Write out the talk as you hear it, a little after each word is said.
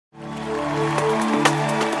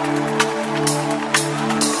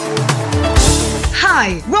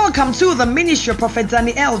Hi, welcome to the ministry of Prophet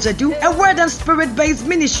Daniel Jedu, a word and spirit-based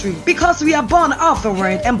ministry, because we are born of the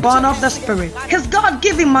word and born of the spirit. His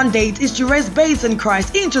God-given mandate is to raise babes in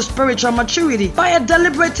Christ into spiritual maturity by a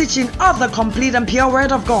deliberate teaching of the complete and pure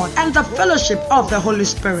word of God and the fellowship of the Holy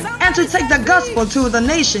Spirit, and to take the gospel to the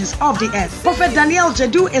nations of the earth. Prophet Daniel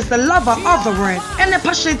Jedu is the lover of the word and a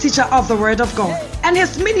passionate teacher of the word of God, and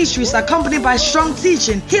his ministry is accompanied by strong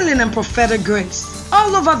teaching, healing, and prophetic grace.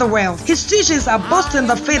 All over the world, his teachings are boosting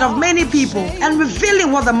the faith of many people and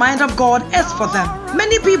revealing what the mind of God is for them.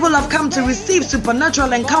 Many people have come to receive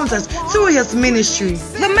supernatural encounters through his ministry.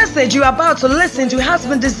 The message you are about to listen to has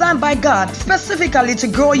been designed by God specifically to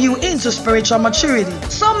grow you into spiritual maturity.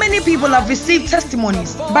 So many people have received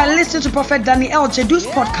testimonies by listening to Prophet Daniel Jedu's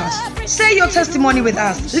podcast. Share your testimony with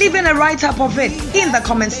us, leaving a write-up of it in the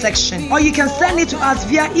comment section, or you can send it to us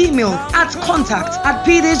via email at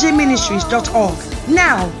contact@pdgministries.org.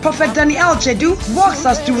 Now, Prophet Daniel Jedu walks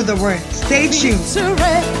us through the word. Stay tuned.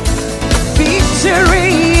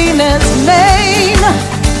 Victory in his name.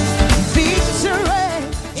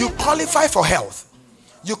 Victory. You qualify for health.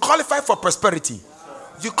 You qualify for prosperity.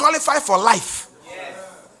 You qualify for life.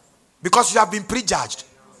 Because you have been prejudged.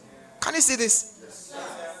 Can you see this?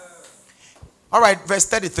 All right, verse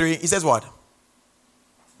 33, he says what?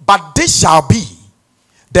 But this shall be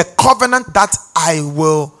the covenant that I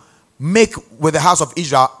will make with the house of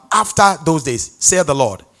Israel after those days, saith the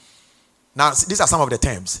Lord. Now, these are some of the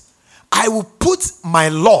terms. I will put my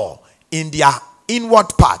law in their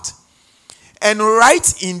inward part and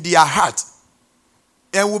write in their heart,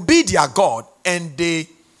 and will be their God, and they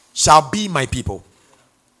shall be my people.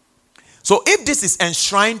 So if this is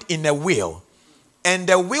enshrined in a will, and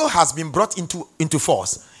the will has been brought into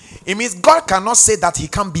force, it means God cannot say that he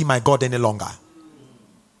can't be my God any longer.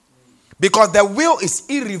 Because the will is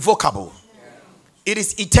irrevocable. It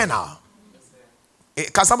is eternal.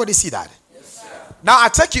 Can somebody see that? Yes, now I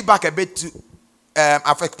take you back a bit to,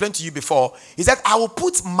 I've explained to you before. He said, I will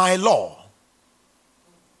put my law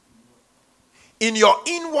in your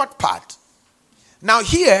inward part. Now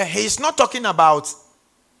here, he is not talking about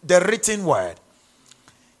the written word.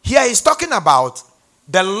 Here he's talking about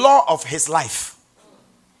the law of his life.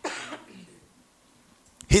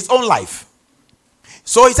 His own life.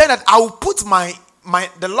 So he said that I will put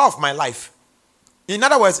the law of my life. In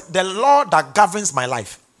other words, the law that governs my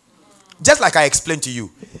life. Just like I explained to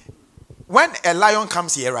you. When a lion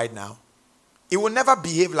comes here right now, it will never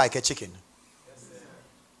behave like a chicken.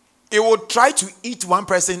 It will try to eat one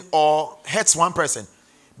person or hurt one person.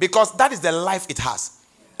 Because that is the life it has.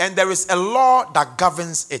 And there is a law that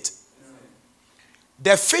governs it.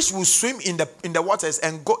 The fish will swim in the waters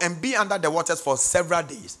and go and be under the waters for several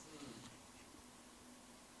days.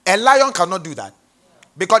 A lion cannot do that.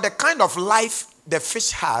 Because the kind of life the fish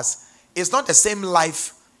has is not the same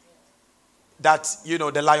life that,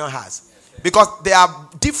 the lion has. Because there are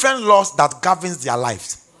different laws that governs their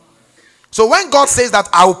lives. So when God says that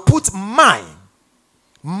I will put my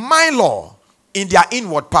law in their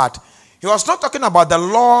inward part, he was not talking about the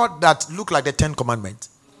law that looked like the 10 Commandments.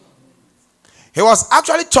 He was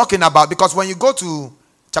actually talking about, because when you go to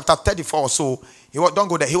chapter 34 or so, don't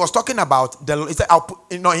go there. He was talking about he said,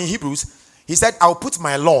 in Hebrews, he said, I'll put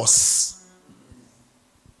my laws.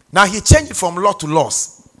 Now he changed it from law to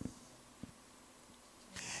laws.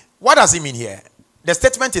 What does he mean here? The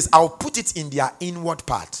statement is, I'll put it in their inward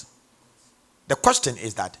part. The question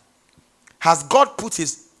is that, has God put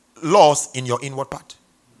his laws in your inward part?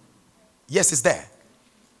 Yes, it's there.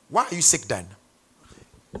 Why are you sick then?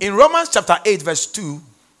 In Romans chapter 8 verse 2,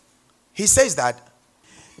 he says that,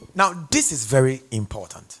 now this is very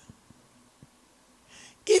important.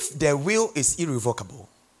 If the will is irrevocable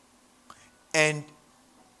and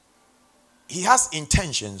he has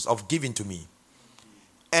intentions of giving to me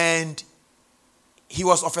and he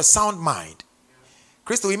was of a sound mind,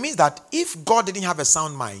 Christo, it means that if God didn't have a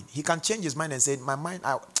sound mind, he can change his mind and say, my mind,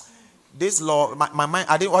 this law, my mind,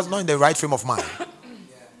 I was not in the right frame of mind.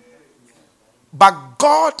 But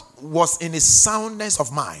God was in his soundness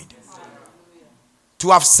of mind to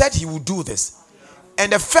have said he would do this.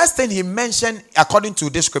 And the first thing he mentioned, according to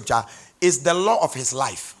this scripture, is the law of his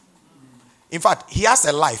life. In fact, he has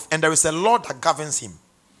a life, and there is a law that governs him.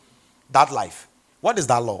 That life. What is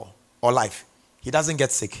that law or life? He doesn't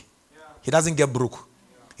get sick. He doesn't get broke.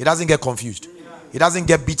 He doesn't get confused. He doesn't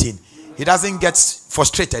get beaten. He doesn't get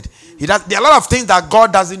frustrated. There are a lot of things that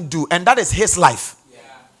God doesn't do, and that is his life.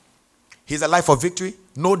 He's a life of victory,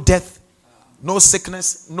 no death, no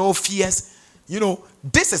sickness, no fears.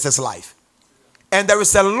 This is his life. And there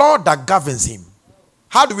is a law that governs him.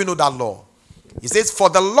 How do we know that law? He says, for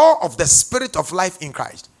the law of the Spirit of life in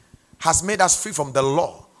Christ has made us free from the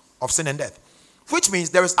law of sin and death. Which means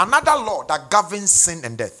there is another law that governs sin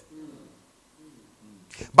and death.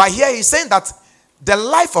 But here he's saying that the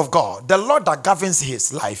life of God, the law that governs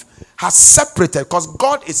his life, has separated, because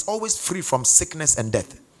God is always free from sickness and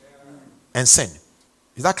death and sin.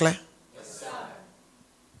 Is that clear? Yes, sir.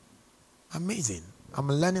 Amazing. I'm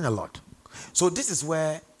learning a lot. So this is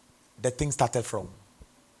where the thing started from.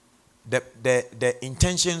 The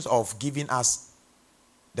intentions of giving us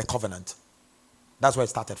the covenant. That's where it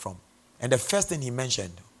started from. And the first thing he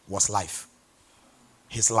mentioned was life.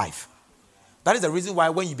 His life. That is the reason why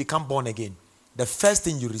when you become born again, the first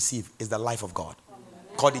thing you receive is the life of God,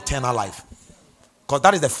 called eternal life. Because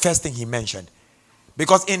that is the first thing he mentioned.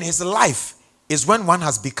 Because in his life is when one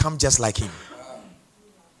has become just like him.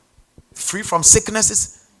 Free from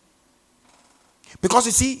sicknesses. Because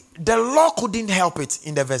you see, the law couldn't help it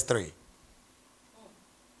in the verse 3.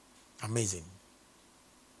 Amazing.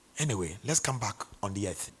 Anyway, let's come back on the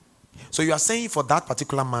earth. So you are saying for that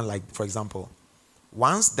particular man, like for example,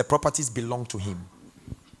 once the properties belong to him,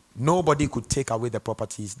 nobody could take away the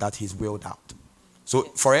properties that he's willed out. So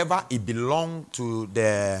forever it belonged to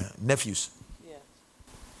the nephews. Yeah.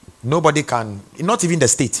 Nobody can, not even the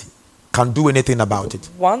state, can do anything about it.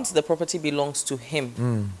 Once the property belongs to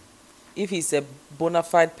him, if he's a bona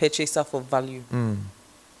fide purchaser for value,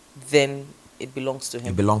 then it belongs to him.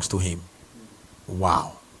 It belongs to him.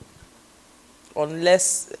 Wow.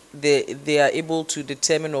 Unless they are able to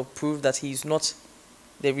determine or prove that he's not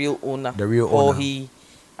the real owner. The real or owner. he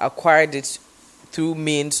acquired it through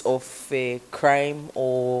means of crime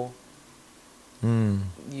or,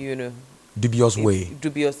 Dubious way.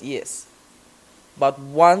 Dubious, yes. But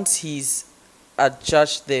once he's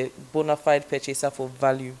adjudged the bona fide purchaser for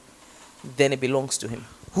value, then it belongs to him.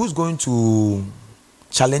 Who's going to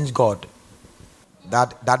challenge God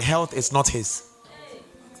that health is not his,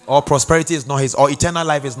 or prosperity is not his, or eternal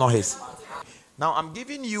life is not his? Now I'm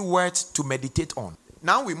giving you words to meditate on.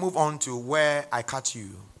 Now we move on to where I cut you.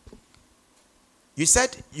 You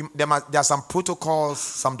said there are some protocols,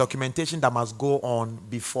 some documentation that must go on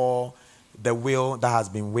before the will that has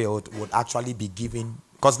been willed would actually be given.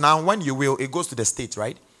 Because now when you will, it goes to the state,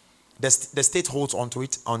 right? The state holds onto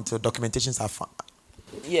it until documentations are found.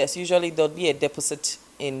 Yes, usually there'll be a deposit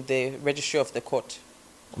in the registry of the court.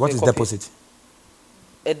 What is deposit?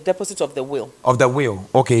 A deposit of the will. Of the will,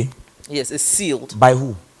 okay. Yes, it's sealed. By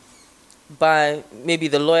who? By maybe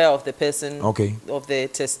the lawyer of the person, Okay. of the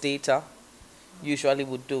testator, usually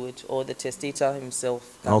would do it, or the testator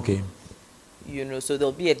himself. Okay. So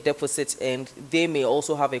there'll be a deposit, and they may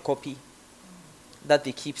also have a copy that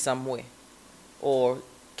they keep somewhere, or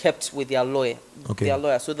kept with their lawyer. Okay. Their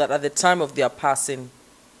lawyer, so that at the time of their passing,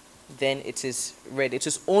 then it is read. It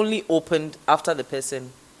is only opened after the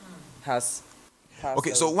person has passed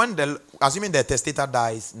Okay, away. so when assuming the testator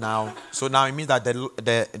dies now, so now it means that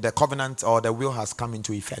the covenant or the will has come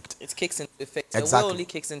into effect. It kicks into effect. Exactly. The will only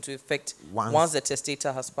kicks into effect once the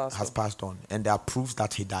testator has passed on. And there are proofs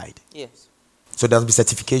that he died. Yes. So there'll be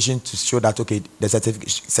certification to show that, okay, the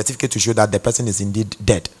certificate to show that the person is indeed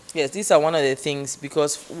dead. Yes, these are one of the things,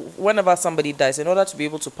 because whenever somebody dies, in order to be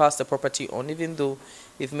able to pass the property on, even though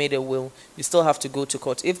you've made a will, you still have to go to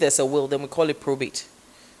court. If there's a will, then we call it probate.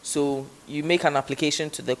 So you make an application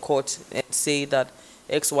to the court and say that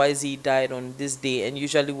XYZ died on this day, and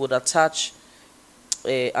usually would attach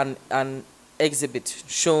an exhibit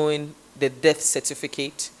showing the death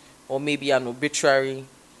certificate or maybe an obituary,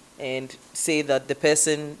 and say that the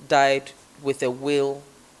person died with a will,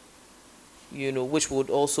 which would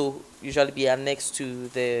also usually be annexed to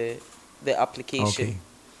the application. Okay.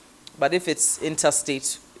 But if it's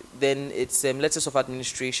interstate, then it's letters of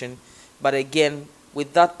administration. But again,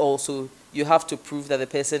 with that also, you have to prove that the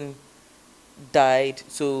person died.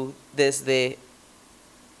 So there's the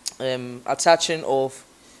attaching of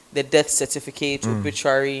the death certificate,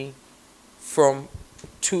 obituary,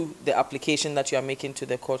 to the application that you are making to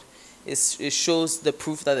the court. It shows the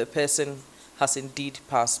proof that the person has indeed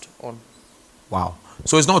passed on. Wow.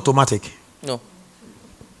 So it's not automatic. No.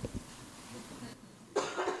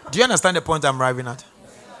 Do you understand the point I'm arriving at?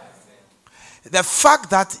 The fact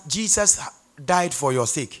that Jesus died for your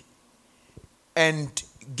sake and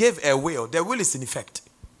gave a will, the will is in effect.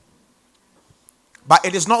 But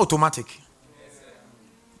it is not automatic.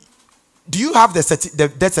 Do you have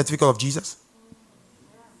the death certificate of Jesus?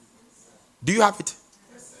 Do you have it?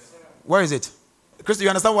 Where is it? Chris, do you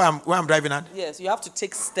understand where I'm driving at? Yes, you have to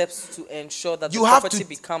take steps to ensure that You the have property to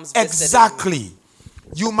becomes vested. exactly.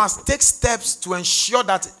 You must take steps to ensure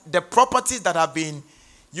that the properties that have been,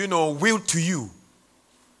 willed to you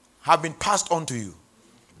have been passed on to you.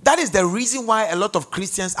 That is the reason why a lot of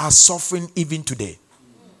Christians are suffering even today.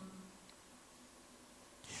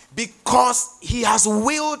 Because he has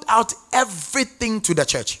willed out everything to the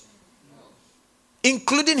church,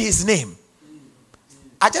 including his name.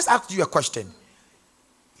 I just asked you a question.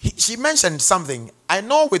 She mentioned something. I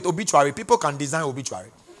know with obituary, people can design obituary.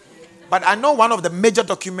 But I know one of the major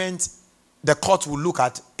documents the court will look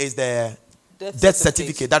at is the death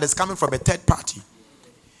certificate that is coming from a third party.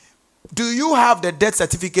 Do you have the death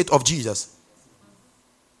certificate of Jesus?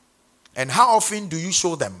 And how often do you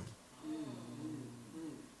show them?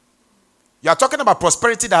 You are talking about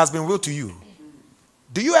prosperity that has been willed to you.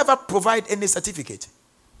 Do you ever provide any certificate?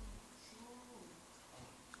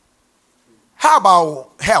 How about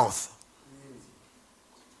health?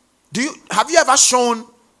 Have you ever shown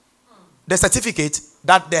the certificate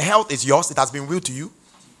that the health is yours? It has been willed to you.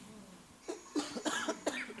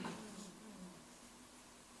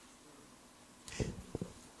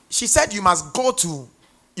 She said you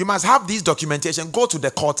must have this documentation, go to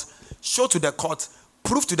the court, show to the court,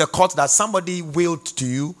 prove to the court that somebody willed to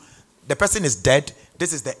you, the person is dead,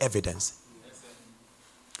 this is the evidence.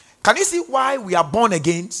 Can you see why we are born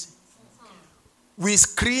again? We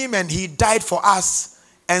scream and he died for us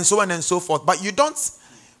and so on and so forth. But you don't,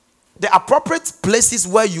 the appropriate places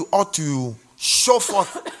where you ought to show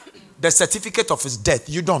forth the certificate of his death,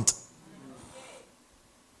 you don't.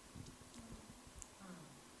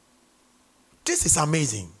 This is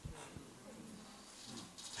amazing.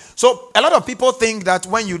 So a lot of people think that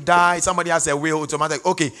when you die, somebody has a will,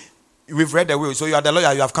 automatically, okay, we've read the will. So you are the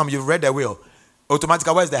lawyer, you have come, you've read the will.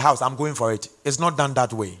 Automatically, where's the house? I'm going for it. It's not done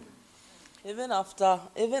that way. Even after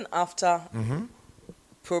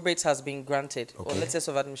probate has been granted, or letters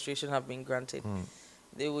of administration have been granted,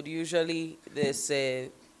 they would usually, there's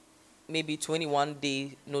maybe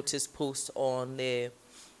 21-day notice post on the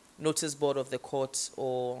notice board of the court,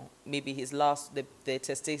 or maybe the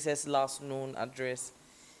testator's last known address,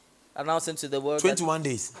 announcing to the world. 21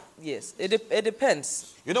 days. Yes, it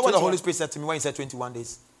depends. You know what the Holy Spirit said to me when he said 21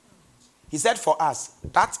 days? He said for us,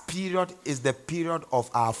 that period is the period of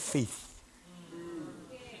our faith.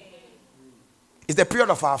 It's the period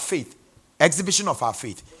of our faith, exhibition of our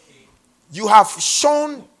faith. You have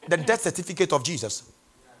shown the death certificate of Jesus.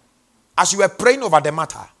 As you were praying over the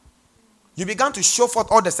matter, you began to show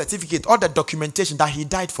forth all the certificate, all the documentation that he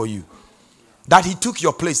died for you, that he took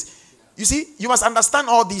your place. You see, you must understand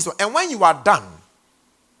all these. And when you are done,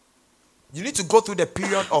 you need to go through the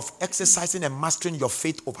period of exercising and mastering your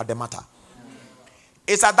faith over the matter.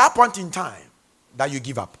 It's at that point in time that you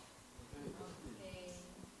give up.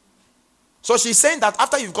 So she's saying that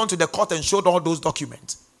after you've gone to the court and showed all those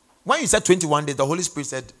documents, when you said 21 days, the Holy Spirit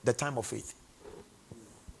said the time of faith.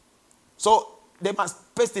 So they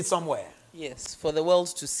must paste it somewhere. Yes, for the world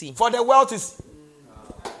to see. For the world to see.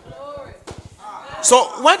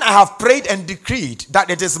 So when I have prayed and decreed that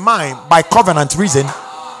it is mine by covenant reason,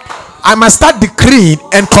 I must start decreeing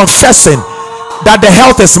and confessing that the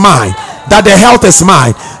health is mine, that the health is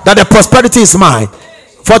mine, that the prosperity is mine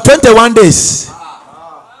for 21 days.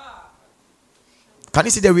 Can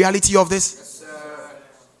you see the reality of this?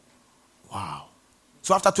 Wow.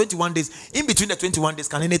 So after 21 days, in between the 21 days,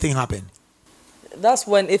 can anything happen? That's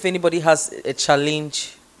when, if anybody has a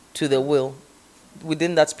challenge to the will,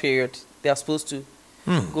 within that period, they are supposed to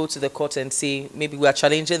go to the court and say, maybe we are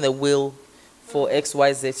challenging the will for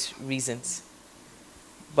XYZ reasons.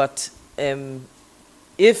 But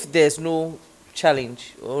if there's no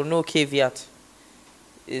challenge or no caveat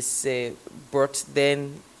is brought,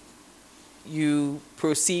 then you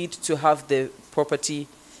proceed to have the property.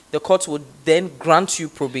 The court would then grant you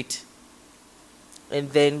probate, and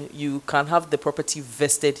then you can have the property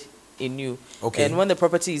vested in you. Okay. And when the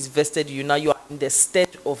property is vested, you are in the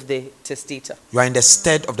stead of the testator. You are in the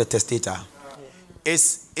stead of the testator.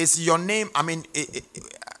 Is your name? I mean,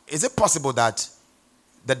 is it possible that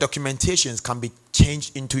the documentations can be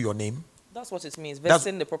changed into your name? That's what it means.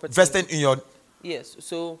 Vesting the property. Vesting in your. Yes.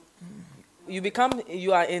 So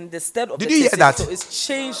you are in the stead of the testator. Did you hear that? So it's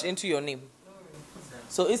changed into your name.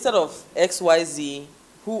 So instead of XYZ,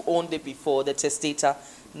 who owned it before, the testator,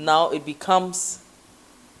 now it becomes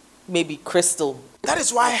maybe Crystal. That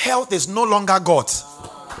is why health is no longer God's.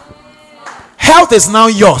 Health is now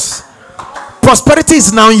yours. Prosperity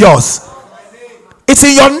is now yours. It's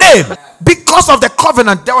in your name. Because of the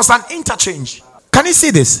covenant, there was an interchange. Can you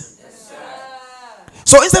see this?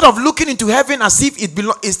 So instead of looking into heaven as if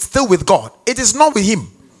it's still with God, it is not with him.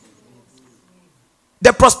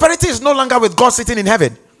 The prosperity is no longer with God sitting in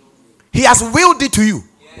heaven. He has willed it to you.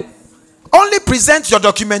 Only present your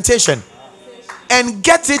documentation and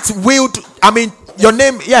get it willed, Your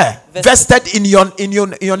name, yeah, vested in your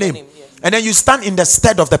name. Yes. And then you stand in the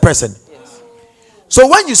stead of the person. Yes. So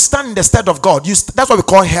when you stand in the stead of God, that's what we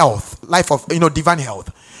call health, life of, divine health.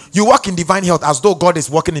 You walk in divine health as though God is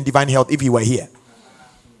walking in divine health if he were here.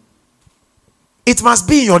 It must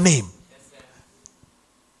be in your name.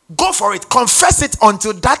 Go for it. Confess it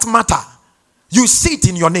until that matter. You see it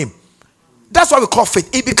in your name. That's what we call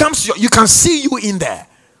faith. It becomes you can see you in there.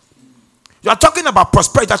 You are talking about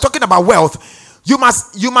prosperity. You are talking about wealth. You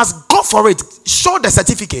must go for it. Show the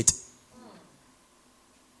certificate.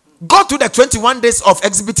 Go to the 21 days of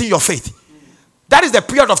exhibiting your faith. That is the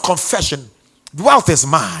period of confession. Wealth is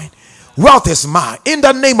mine. Wealth is mine. In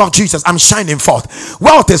the name of Jesus, I'm shining forth.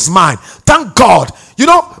 Wealth is mine. Thank God.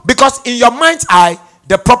 Because in your mind's eye,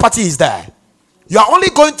 the property is there. You are only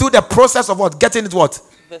going through the process of what? Getting it what?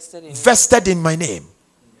 Vested in my name.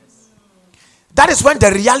 That is when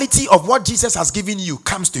the reality of what Jesus has given you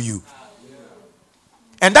comes to you.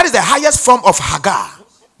 And that is the highest form of Hagar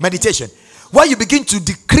meditation, where you begin to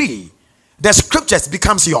decree the scriptures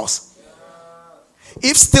becomes yours.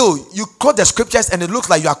 If still you quote the scriptures and it looks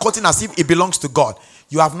like you are quoting as if it belongs to God,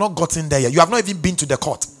 you have not gotten there yet. You have not even been to the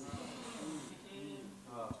court.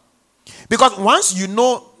 Because once you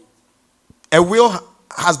know a will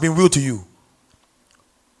has been willed to you,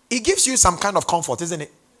 it gives you some kind of comfort, isn't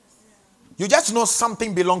it? You just know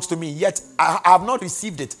something belongs to me, yet I have not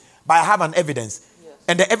received it, but I have an evidence. Yes.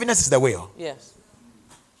 And the evidence is the will. Yes.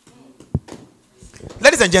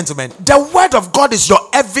 Ladies and gentlemen, the word of God is your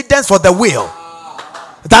evidence for the will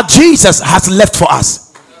that Jesus has left for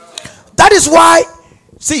us. That is why,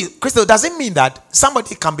 see, Crystal, doesn't mean that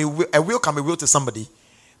a will can be willed to somebody,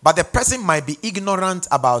 but the person might be ignorant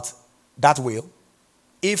about that will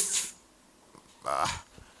if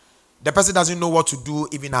the person doesn't know what to do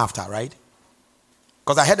even after, right?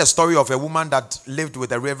 Because I heard a story of a woman that lived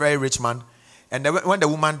with a very, very rich man, and when the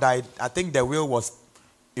woman died, I think the will was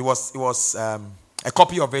a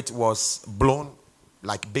copy of it was blown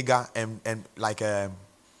like bigger and like a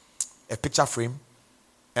picture frame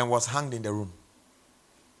and was hanged in the room.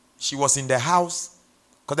 She was in the house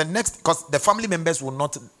because the family members would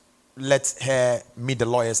not let her meet the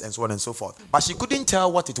lawyers and so on and so forth. But she couldn't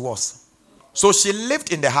tell what it was. So she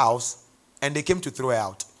lived in the house and they came to throw her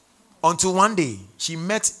out. Until one day she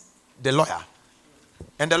met the lawyer.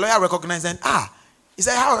 And the lawyer recognized and he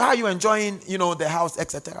said, how are you enjoying, the house,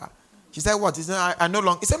 etc. She said, what? He said, I no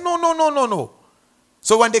longer. He said, no.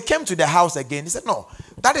 So when they came to the house again, he said, no,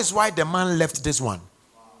 that is why the man left this one.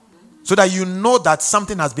 So that you know that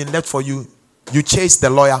something has been left for you. You chase the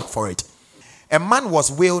lawyer for it. A man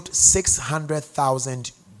was willed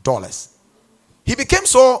 $600,000. He became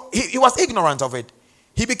so, he was ignorant of it.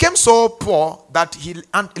 He became so poor that he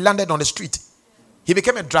landed on the street. He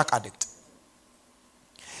became a drug addict.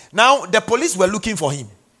 Now, the police were looking for him.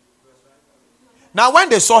 Now, when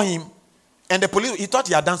they saw him, and the police, he thought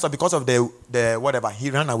he had done so because of the whatever,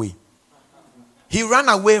 he ran away. He ran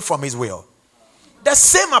away from his will. The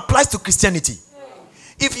same applies to Christianity.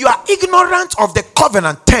 If you are ignorant of the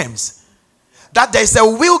covenant terms, that there is a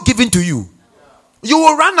will given to you, you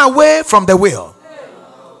will run away from the will.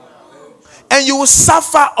 And you will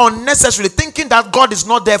suffer unnecessarily thinking that God is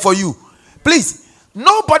not there for you. Please,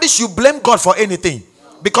 nobody should blame God for anything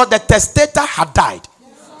because the testator had died.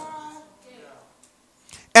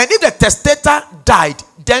 And if the testator died,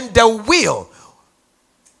 then a will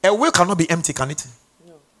cannot be empty, can it?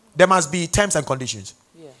 No. There must be terms and conditions.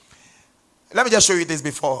 Yeah. Let me just show you this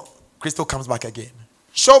before Crystal comes back again.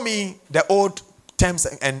 Show me the old terms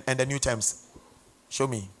and the new terms. Show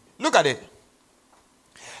me. Look at it.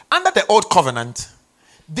 Under the old covenant,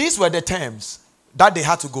 these were the terms that they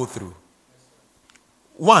had to go through.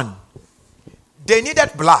 1, they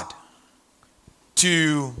needed blood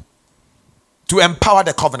to empower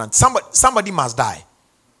the covenant. Somebody must die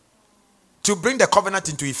to bring the covenant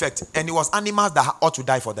into effect. And it was animals that ought to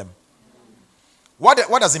die for them. What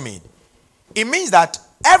does it mean? It means that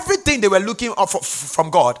everything they were looking for from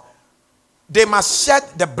God, they must shed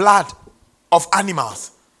the blood of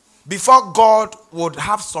animals before God would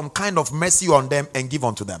have some kind of mercy on them and give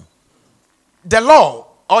unto them. The law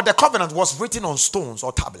or the covenant was written on stones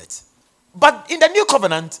or tablets. But in the new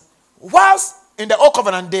covenant, whilst in the old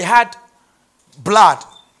covenant they had blood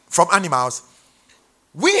from animals,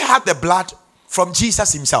 we had the blood from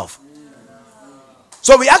Jesus himself.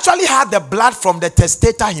 So we actually had the blood from the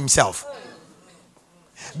testator himself.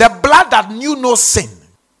 The blood that knew no sin.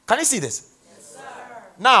 Can you see this? Yes, sir.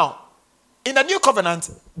 Now, in the new covenant,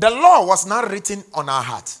 the law was now written on our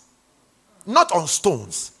hearts, not on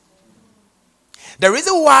stones. The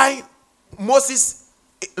reason why Moses,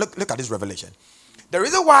 look at this revelation. The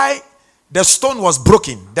reason why the stone was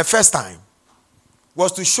broken the first time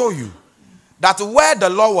was to show you that where the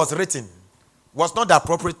law was written was not the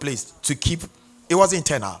appropriate place to keep. It was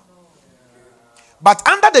internal. But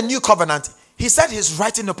under the new covenant, he said he's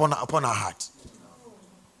writing upon our heart.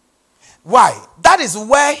 Why? That is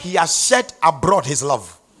where he has shed abroad his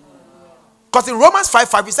love. Because in Romans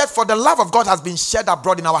 5:5, he said, for the love of God has been shed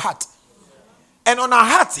abroad in our heart. And on our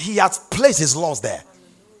heart, he has placed his laws there.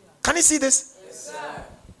 Can you see this? Yes, sir.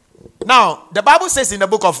 Now, the Bible says in the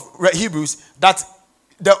book of Hebrews that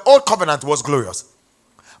the old covenant was glorious.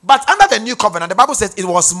 But under the new covenant, the Bible says it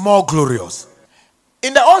was more glorious.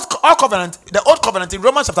 In the old covenant, in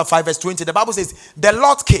Romans chapter 5 verse 20, the Bible says the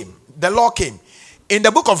law came. In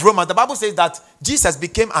the book of Romans, the Bible says that Jesus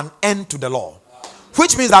became an end to the law.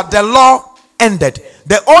 Which means that the law ended.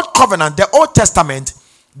 The old covenant, the Old Testament,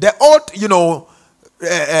 the old,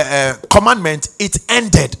 commandment, it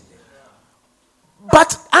ended.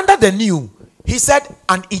 But under the new, he said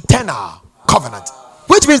an eternal covenant.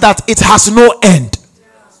 Which means that it has no end.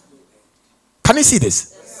 Can you see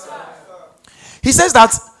this? He says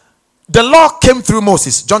that the law came through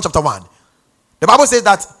Moses. John chapter 1. The Bible says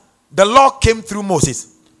that the law came through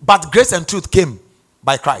Moses, but grace and truth came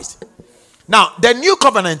by Christ. Now, the new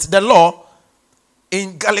covenant, the law,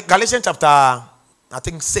 in Galatians chapter,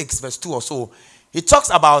 6, verse 2 or so, it talks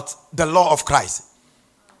about the law of Christ.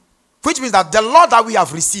 Which means that the law that we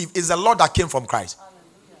have received is the law that came from Christ.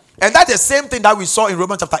 And that's the same thing that we saw in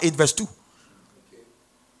Romans chapter 8, verse 2.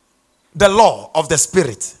 The law of the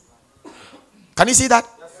Spirit. Can you see that?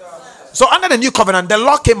 Yes, so under the new covenant, the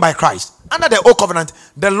law came by Christ. Under the old covenant,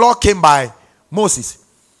 the law came by Moses.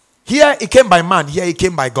 Here it came by man. Here it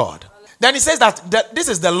came by God. Then he says that this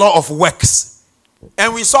is the law of works.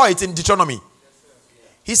 And we saw it in Deuteronomy.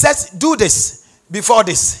 He says, do this before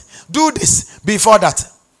this. Do this before that.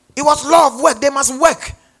 It was law of work. They must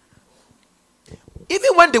work.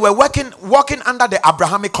 Even when they were walking under the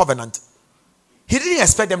Abrahamic covenant, he didn't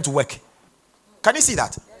expect them to work. Can you see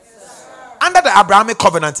that? Yes, under the Abrahamic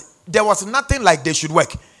covenant, there was nothing like they should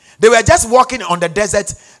work. They were just walking on the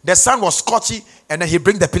desert. The sun was scorching, and then he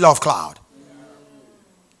brings the pillar of cloud.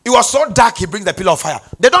 It was so dark, he brings the pillar of fire.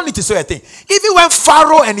 They don't need to say a thing. Even when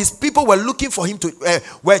Pharaoh and his people were looking for him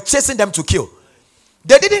were chasing them to kill,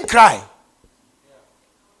 they didn't cry.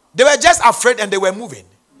 They were just afraid and they were moving.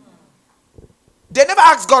 They never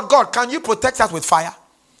asked God, can you protect us with fire?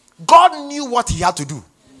 God knew what he had to do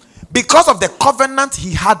because of the covenant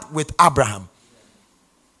he had with Abraham.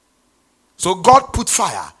 So God put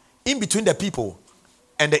fire in between the people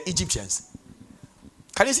and the Egyptians.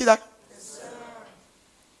 Can you see that? Yes,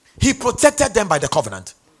 he protected them by the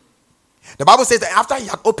covenant. The Bible says that after he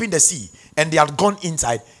had opened the sea and they had gone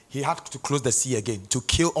inside, he had to close the sea again to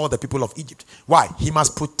kill all the people of Egypt. Why? He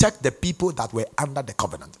must protect the people that were under the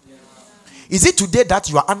covenant. Is it today that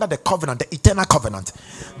you are under the covenant, the eternal covenant,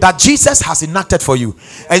 that Jesus has enacted for you?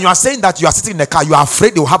 And you are saying that you are sitting in the car, you are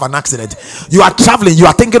afraid you will have an accident. You are traveling, you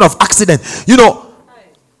are thinking of accident. You know,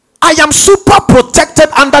 I am super protected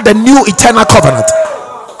under the new eternal covenant.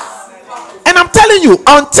 And I'm telling you,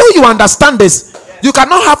 until you understand this, you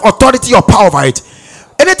cannot have authority or power over it.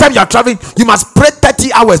 Anytime you are traveling, you must pray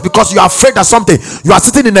 30 hours because you are afraid of something. You are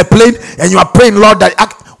sitting in a plane and you are praying, Lord,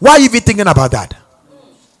 why are you even thinking about that?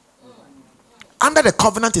 Under the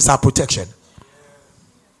covenant is our protection.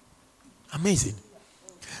 Amazing.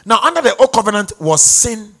 Now, under the old covenant was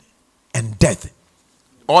sin and death,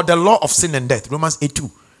 or the law of sin and death. Romans 8:2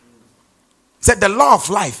 said the law of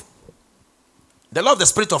life, the law of the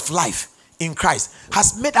spirit of life in Christ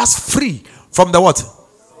has made us free from the what?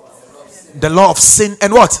 The law of sin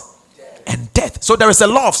and what? And death. So there is a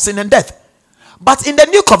law of sin and death. But in the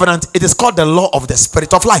new covenant, it is called the law of the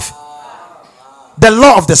spirit of life. The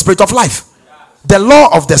law of the spirit of life. The law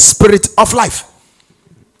of the spirit of life.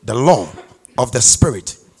 The law of the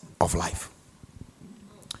spirit of life.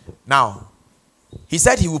 Now, he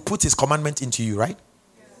said he will put his commandment into you, right?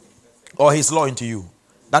 Or his law into you.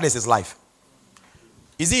 That is his life.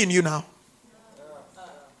 Is he in you now?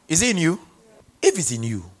 Is he in you? If it's in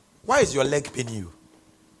you, why is your leg paining you?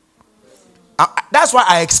 That's why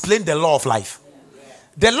I explained the law of life.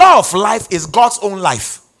 The law of life is God's own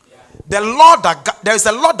life. There is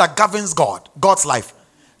a law that governs God's life.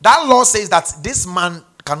 That law says that this man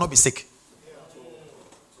cannot be sick.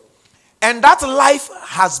 And that life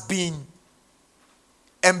has been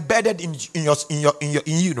embedded in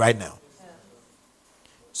you right now.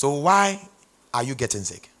 So why are you getting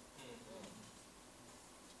sick?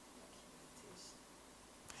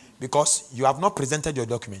 Because you have not presented your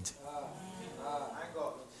document.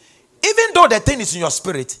 Even though the thing is in your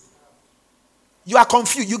spirit, you are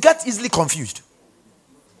confused. You get easily confused.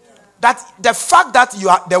 that the fact that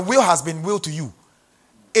the will has been willed to you,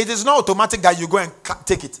 it is not automatic that you go and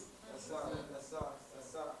take it.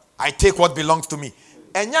 I take what belongs to me.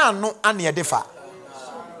 There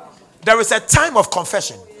is a time of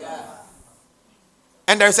confession.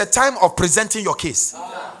 And there is a time of presenting your case.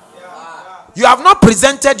 You have not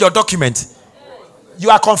presented your document. You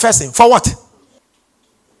are confessing. For what?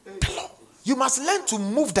 You must learn to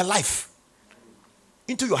move the life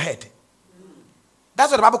into your head.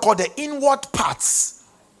 That's what the Bible calls the inward parts.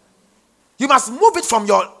 You must move it from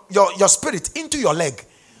your spirit into your leg.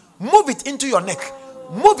 Move it into your neck.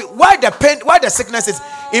 Move it. Why the pain, why the sickness is,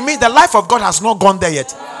 it means the life of God has not gone there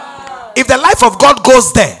yet. If the life of God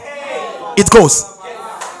goes there, it goes.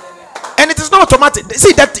 And it is not automatic.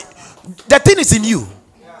 See, that the thing is in you.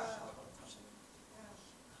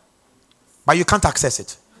 But you can't access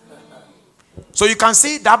it. So you can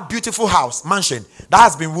see that beautiful house, mansion, that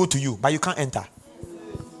has been willed to you, but you can't enter.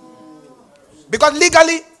 Because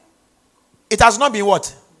legally, it has not been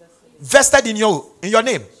what? Vested in your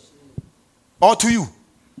name. Or to you.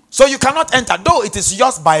 So you cannot enter, though it is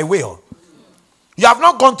yours by will. You have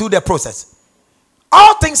not gone through the process.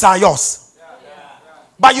 All things are yours.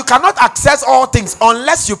 But you cannot access all things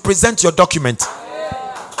unless you present your document.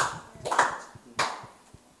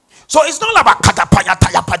 So it's not about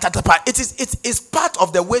katapaya. It is part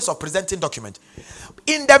of the ways of presenting document.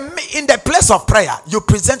 In the place of prayer, you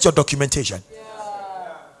present your documentation.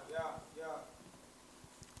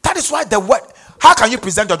 That is why the word. How can you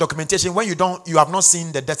present your documentation when you have not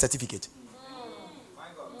seen the death certificate?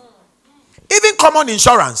 Even common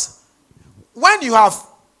insurance, when you have,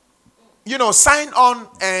 signed on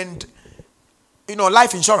and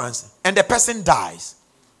life insurance, and the person dies,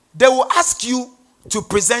 they will ask you to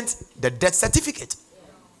present the death certificate.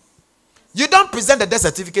 You don't present the death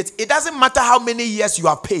certificate, it doesn't matter how many years you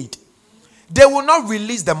are paid. They will not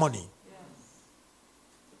release the money.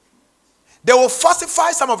 They will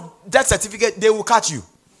falsify some of death certificate, they will catch you.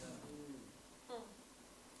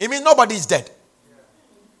 It means nobody is dead.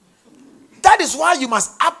 That is why you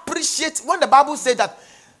must appreciate when the Bible says that,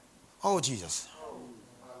 oh Jesus.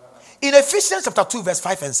 In Ephesians chapter 2 verse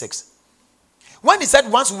 5 and 6. When he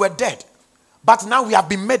said once we were dead, but now we have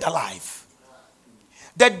been made alive.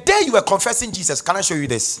 The day you were confessing Jesus, can I show you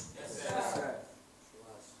this? Yes,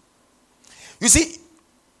 you see,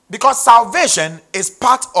 because salvation is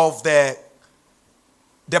part of the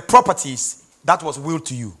properties that was willed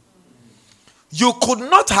to you. You could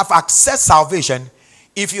not have accessed salvation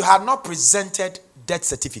if you had not presented death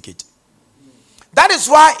certificate. That is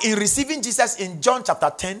why in receiving Jesus in John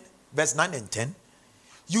chapter 10, verse 9 and 10,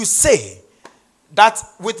 you say that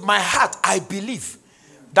with my heart I believe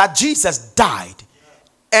that Jesus died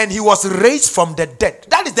and he was raised from the dead.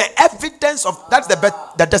 That is the evidence of, that's the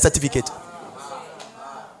death certificate.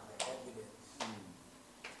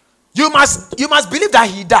 You must believe that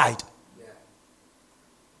he died.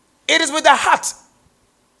 It is with the heart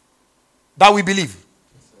that we believe.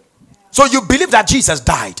 So you believe that Jesus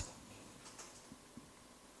died.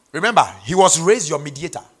 Remember, he was raised your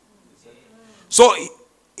mediator. So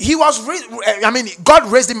he was raised,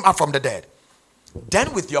 God raised him up from the dead.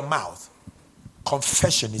 Then with your mouth,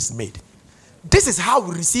 confession is made. This is how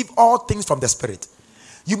we receive all things from the Spirit.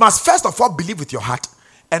 You must first of all believe with your heart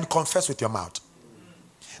and confess with your mouth.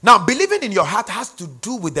 Now, believing in your heart has to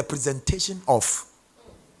do with the presentation of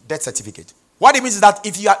death certificate. What it means is that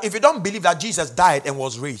if you don't believe that Jesus died and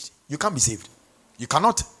was raised, you can't be saved. You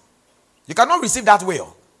cannot. You cannot receive that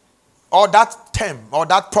will or that term or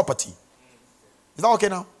that property. Is that okay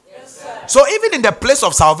now? Yes, sir. So even in the place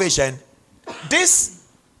of salvation, this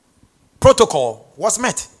protocol was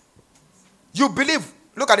met. You believe.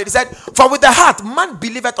 Look at it. It said, for with the heart man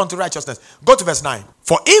believeth unto righteousness. Go to verse 9.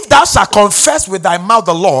 For if thou shalt confess with thy mouth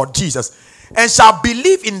the Lord Jesus, and shalt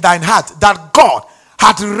believe in thine heart that God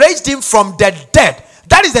hath raised him from the dead.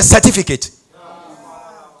 That is the certificate.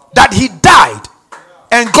 That he died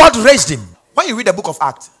and God raised him. When you read the book of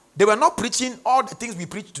Acts, they were not preaching all the things we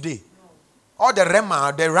preach today. All the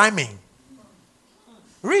rhema, the rhyming.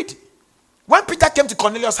 Read. When Peter came to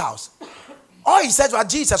Cornelius' house, all he said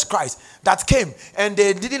was Jesus Christ that came and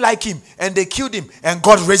they didn't like him and they killed him and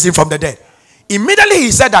God raised him from the dead. Immediately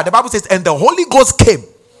he said that, the Bible says, and the Holy Ghost came.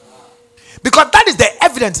 Because that is the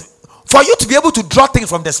evidence. For you to be able to draw things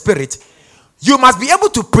from the Spirit, you must be able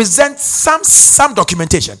to present some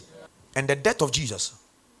documentation. And the death of Jesus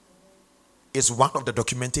is one of the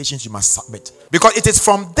documentations you must submit. Because it is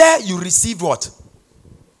from there you receive what?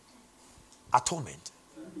 Atonement.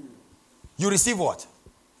 You receive what?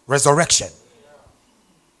 Resurrection.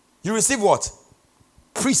 You receive what?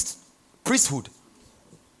 Priesthood.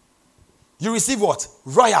 you receive what?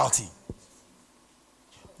 Royalty.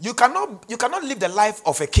 You cannot live the life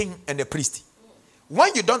of a king and a priest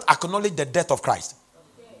when you don't acknowledge the death of Christ.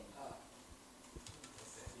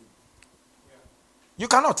 You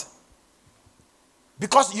cannot.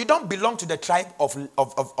 Because you don't belong to the tribe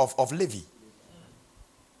of Levi.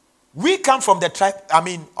 We come from the tribe,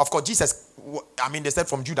 of course, Jesus, they said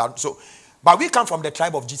from Judah, but we come from the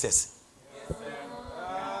tribe of Jesus.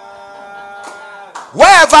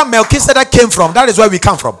 Wherever Melchizedek came from, that is where we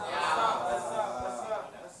come from.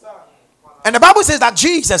 And the Bible says that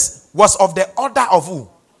Jesus was of the order of who?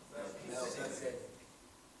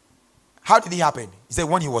 How did it happen? He said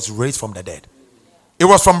when he was raised from the dead. It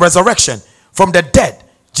was from resurrection. From the dead,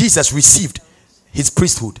 Jesus received his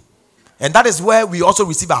priesthood. And that is where we also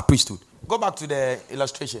receive our priesthood. Go back to the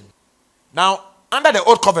illustration. Now, under the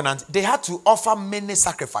old covenant, they had to offer many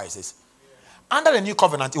sacrifices. Under the new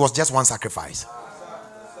covenant, it was just one sacrifice.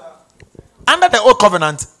 Under the old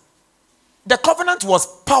covenant, the covenant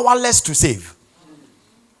was powerless to save.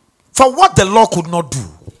 For what the law could not do,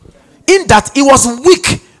 in that it was weak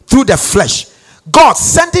through the flesh, God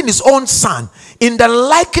sending his own son in the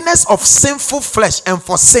likeness of sinful flesh, and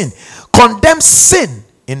for sin, condemned sin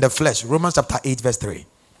in the flesh. Romans chapter 8 verse 3.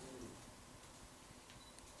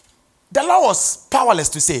 The law was powerless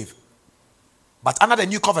to save. But under the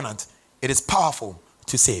new covenant, it is powerful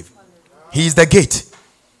to save. He is the gate.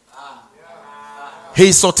 He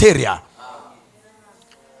is soteria.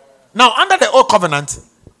 Now, under the old covenant,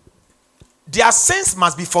 their sins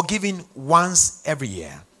must be forgiven once every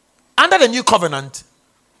year. Under the new covenant,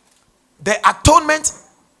 the atonement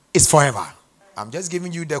is forever. I'm just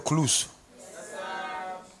giving you the clues.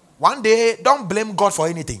 One day, don't blame God for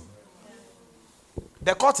anything.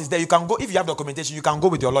 The court is there. You can go, if you have documentation, you can go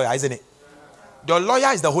with your lawyer, isn't it? Your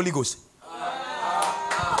lawyer is the Holy Ghost.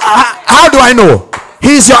 How do I know?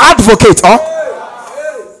 He is your advocate, oh?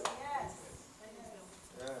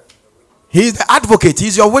 He is the advocate. He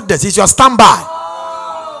is your witness. He is your standby.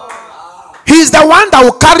 He is the one that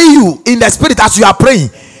will carry you in the spirit as you are praying.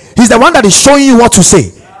 He is the one that is showing you what to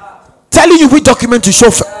say, telling you which document to show.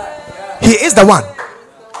 He is the one.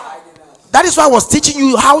 That is why I was teaching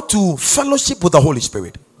you how to fellowship with the Holy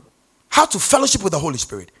Spirit. How to fellowship with the Holy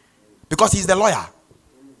Spirit. Because he's the lawyer.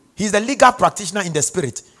 He's the legal practitioner in the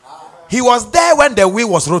spirit. He was there when the will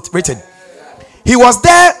was written. He was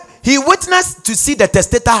there. He witnessed to see the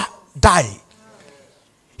testator die.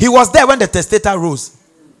 He was there when the testator rose.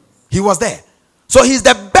 He was there. So he's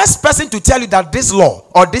the best person to tell you that this law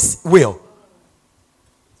or this will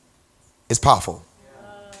is powerful.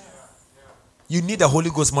 You need the Holy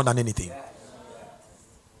Ghost more than anything.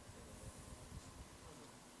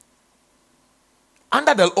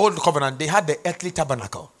 Under the old covenant, they had the earthly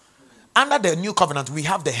tabernacle. Under the new covenant, we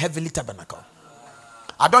have the heavenly tabernacle.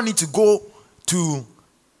 I don't need to go to,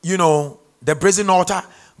 the brazen altar.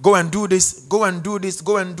 Go and do this. Go and do this.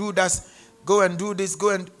 Go and do that. Go and do this.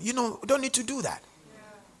 Go and, don't need to do that.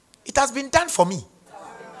 It has been done for me.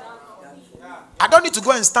 I don't need to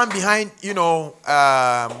go and stand behind,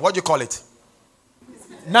 what do you call it?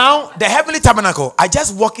 Now, the heavenly tabernacle, I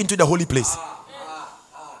just walk into the holy place.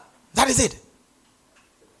 That is it.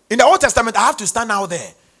 In the Old Testament, I have to stand out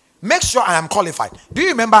there. Make sure I am qualified. Do you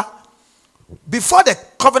remember? Before the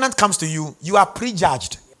covenant comes to you, you are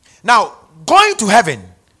prejudged. Now, going to heaven,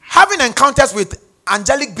 having encounters with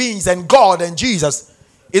angelic beings and God and Jesus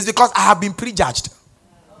is because I have been prejudged.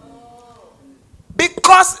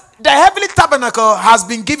 Because the heavenly tabernacle has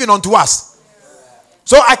been given unto us.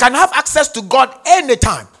 So I can have access to God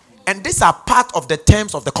anytime. And these are part of the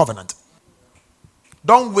terms of the covenant.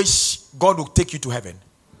 Don't wish God will take you to heaven.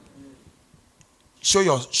 Show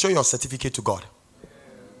your certificate to God.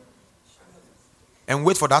 And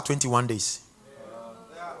wait for that 21 days.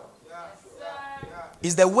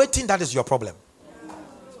 It's the waiting that is your problem.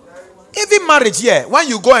 Even marriage here, when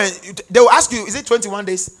you go and they will ask you, is it 21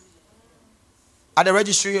 days? At the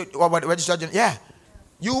registry or what registrar? Yeah.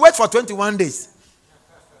 You wait for 21 days.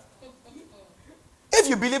 If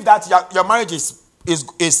you believe that your marriage is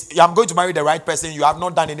I'm going to marry the right person, you have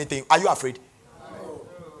not done anything, are you afraid? No.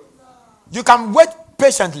 You can wait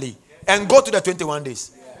patiently and go to the 21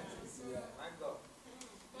 days.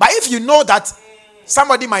 But if you know that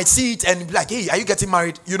somebody might see it and be like, hey, are you getting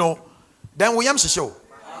married? Then William show.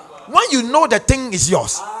 When you know the thing is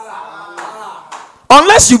yours.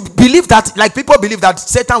 Unless you believe that, like people believe that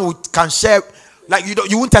Satan can share, like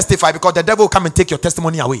you won't testify because the devil will come and take your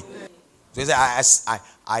testimony away. So he said,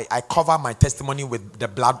 I cover my testimony with the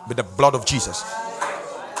blood of Jesus.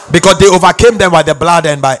 Because they overcame them by the blood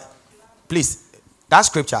and by... Please, that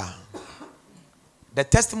scripture, the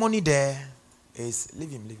testimony there is...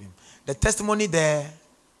 Leave him. The testimony there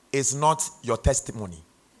is not your testimony.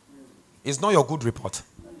 It's not your good report.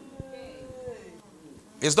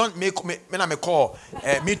 It's not me when I call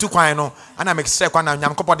me too quiet no and I make strike when I'm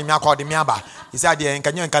couple de me call de me aba. He said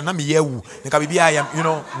can na me yewu. Can be I am,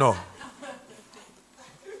 no.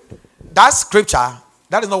 That scripture,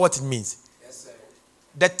 that is not what it means. Yes, sir.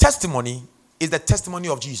 The testimony is the testimony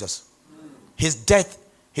of Jesus. His death,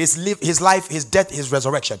 his life, his death, his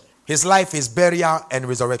resurrection. His life, his burial and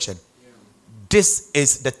resurrection. This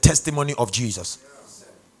is the testimony of Jesus.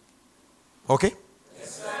 Okay?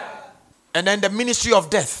 Yes, sir. And then the ministry of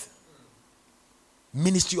death.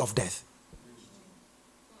 Ministry of death.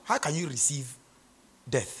 How can you receive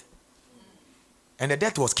death? And the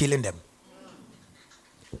death was killing them.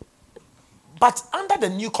 But under the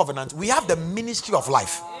new covenant, we have the ministry of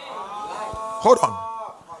life. Hold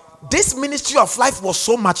on. This ministry of life was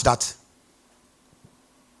so much that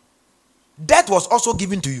death was also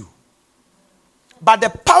given to you. But the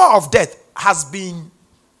power of death has been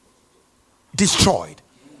destroyed.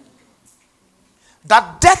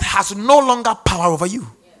 That death has no longer power over you.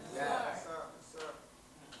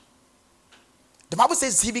 The Bible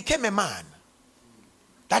says he became a man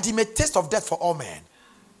that he may taste of death for all men.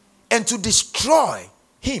 And to destroy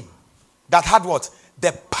him that had what?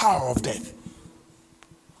 The power of death.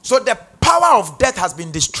 So the power of death has been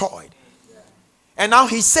destroyed. And now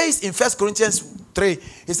he says in 1 Corinthians 3,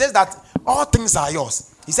 he says that all things are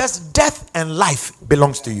yours. He says death and life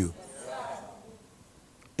belongs to you.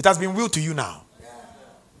 It has been willed to you now.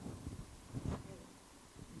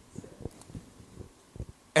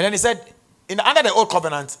 And then he said, under the old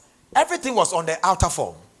covenant, everything was on the outer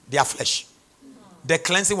form, their flesh. The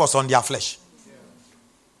cleansing was on their flesh.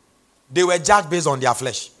 They were judged based on their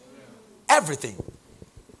flesh. Everything.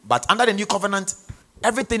 But under the new covenant,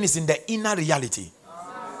 everything is in the inner reality.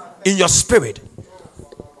 In your spirit.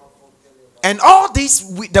 And all this,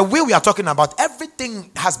 the way we are talking about,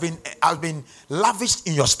 everything has been lavished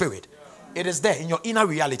in your spirit. It is there in your inner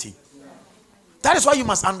reality. That is why you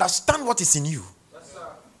must understand what is in you.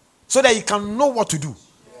 So that you can know what to do.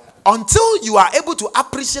 Until you are able to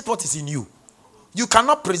appreciate what is in you, you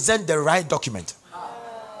cannot present the right document.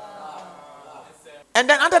 And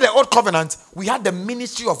then under the old covenant, we had the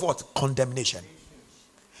ministry of what? Condemnation.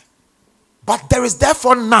 But there is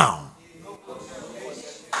therefore now,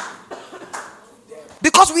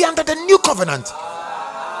 because we are under the new covenant,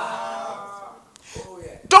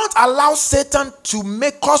 don't allow Satan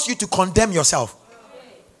to cause you to condemn yourself.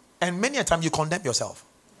 And many a time you condemn yourself.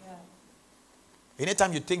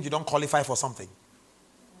 Anytime you think you don't qualify for something,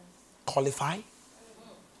 qualify.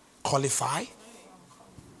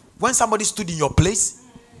 When somebody stood in your place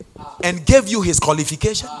and gave you his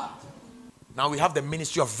qualification, now we have the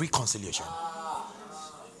ministry of reconciliation.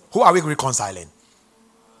 Who are we reconciling?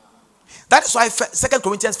 That is why 2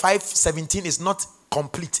 Corinthians 5:17 is not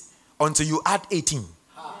complete until you add 18.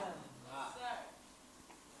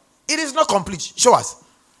 It is not complete. Show us.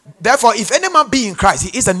 Therefore, if any man be in Christ,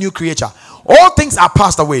 he is a new creature. All things are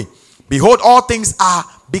passed away. Behold, all things are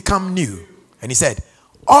become new. And he said,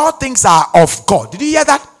 all things are of God. Did you hear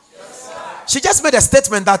that? Yes, she just made a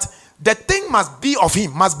statement that the thing must be of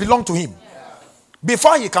him, must belong to him.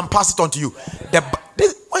 Before he can pass it on to you.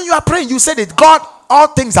 When you are praying, you said it. God, all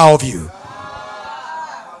things are of you.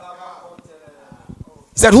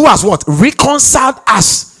 He said, who has what? Reconciled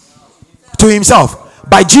us to himself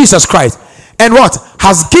by Jesus Christ. And what?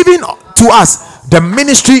 Has given to us the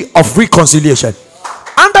ministry of reconciliation.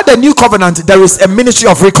 Under the new covenant, there is a ministry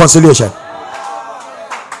of reconciliation.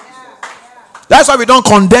 That's why we don't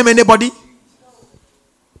condemn anybody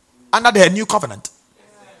under the new covenant.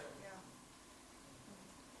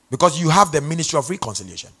 Because you have the ministry of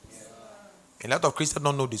reconciliation. A lot of Christians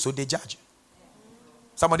don't know this, so they judge.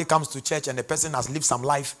 Somebody comes to church and the person has lived some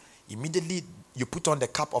life, immediately you put on the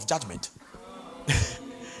cap of judgment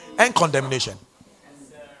and condemnation.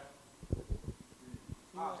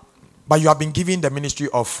 But you have been given the ministry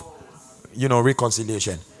of,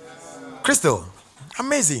 reconciliation. Crystal,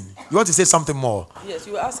 amazing. You want to say something more? Yes,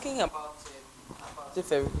 you were asking about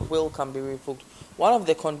if a will can be revoked. One of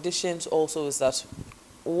the conditions also is that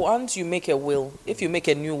once you make a will, if you make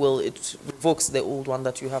a new will, it revokes the old one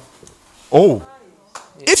that you have. Oh.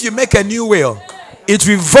 Yes. If you make a new will, it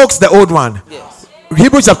revokes the old one. Yes.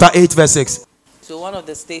 Hebrews chapter 8 verse 6. So one of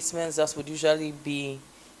the statements that would usually be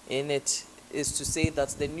in it is to say that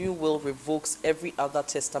the new will revokes every other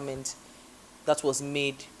testament that was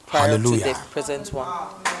made prior to the present one.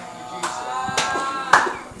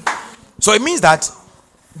 So it means that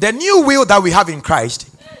the new will that we have in Christ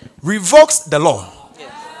revokes the law,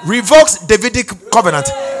 revokes Davidic covenant,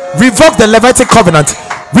 revokes the Levitic covenant,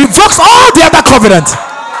 revokes all the other covenant.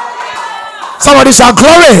 Somebody shout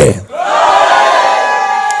glory.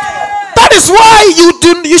 That is why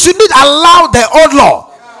you should not allow the old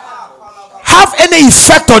law have any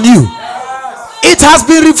effect on you. It has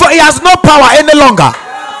been revoked. It has no power any longer.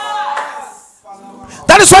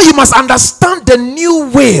 That is why you must understand the new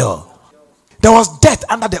will. There was death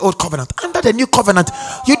under the old covenant. Under the new covenant,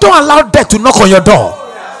 you don't allow death to knock on your door.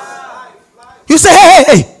 You say,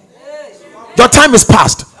 hey, your time is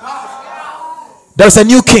past. There's a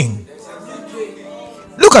new king.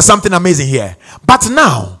 Look at something amazing here. But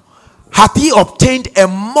now hath he obtained a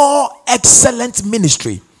more excellent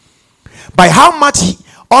ministry, by how much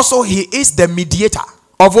he is the mediator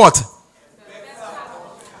of what?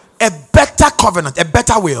 A better covenant, a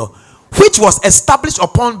better will, which was established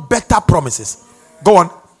upon better promises. Go on.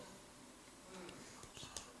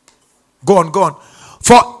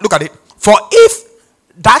 For look at it. For if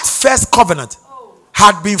that first covenant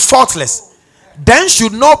had been faultless, then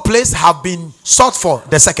should no place have been sought for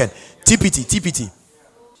the second. TPT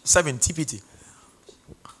 7 TPT.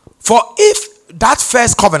 For if that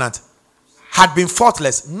first covenant had been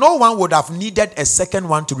faultless, no one would have needed a second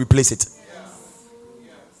one to replace it.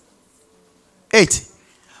 8.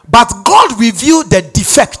 But God revealed the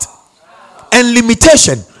defect and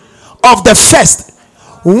limitation of the first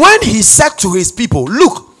when he said to his people,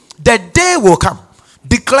 look, the day will come,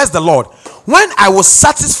 declares the Lord, when I will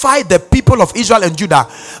satisfy the people of Israel and Judah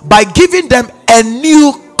by giving them a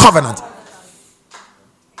new covenant.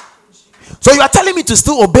 So you are telling me to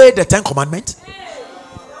still obey the 10 commandments?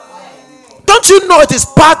 Don't you know it is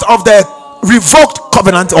part of the revoked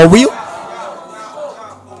covenant or will?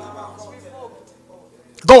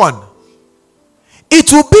 Go on.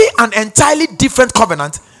 It will be an entirely different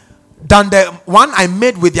covenant than the one I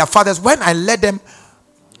made with their fathers when I led them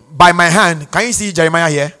by my hand. Can you see Jeremiah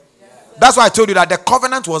here? That's why I told you that the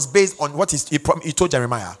covenant was based on what he told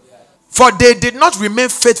Jeremiah. For they did not remain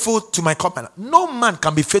faithful to my covenant. No man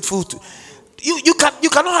can be faithful to you.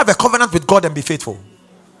 Cannot have a covenant with God and be faithful.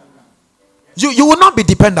 You will not be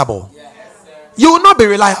dependable. You will not be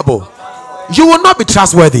reliable. You will not be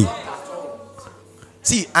trustworthy.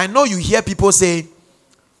 See, I know you hear people say,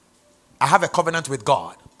 I have a covenant with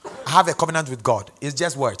God. I have a covenant with God. It's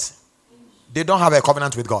just words. They don't have a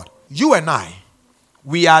covenant with God. You and I,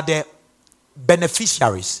 we are the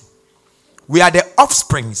beneficiaries. We are the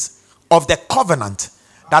offsprings of the covenant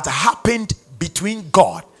that happened between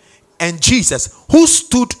God and Jesus, who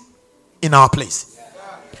stood in our place.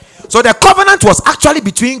 So the covenant was actually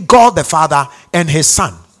between God the Father and his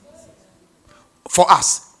Son for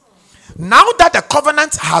us. Now that the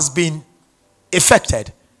covenant has been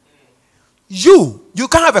effected, you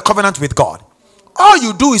can't have a covenant with God. All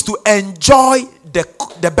you do is to enjoy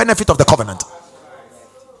the benefit of the covenant.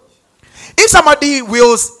 If somebody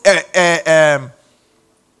wills a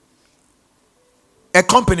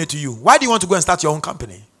company to you, why do you want to go and start your own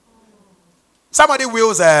company? Somebody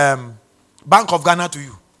wills Bank of Ghana to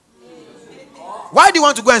you, why do you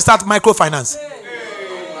want to go and start microfinance?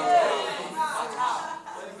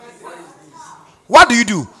 What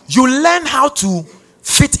do? You learn how to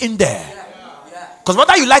fit in there. Because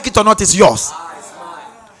whether you like it or not, it's yours.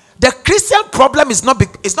 The Christian problem is not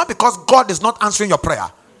because God is not answering your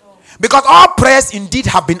prayer. Because all prayers indeed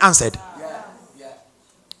have been answered.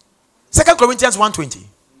 2 Corinthians 1:20.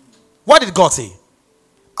 What did God say?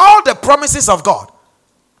 All the promises of God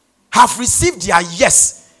have received their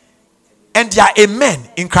yes and their amen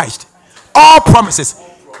in Christ. All promises.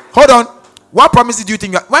 Hold on. What promises do you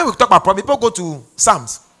think? When we talk about promise, people go to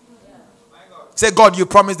Psalms. Say, God, you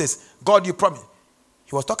promised this. God, you promised.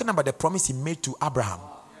 He was talking about the promise he made to Abraham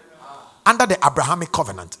under the Abrahamic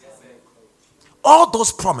covenant. All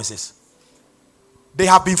those promises, they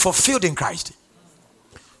have been fulfilled in Christ.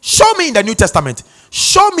 Show me in the New Testament.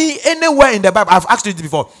 Show me anywhere in the Bible. I've asked you this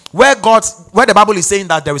before. Where the Bible is saying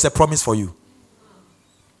that there is a promise for you.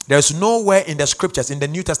 There is nowhere in the scriptures, in the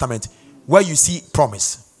New Testament, where you see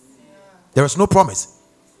promise. There is no promise.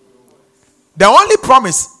 The only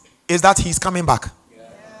promise is that he's coming back.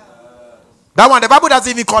 That one, the Bible doesn't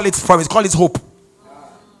even call it promise, call it hope.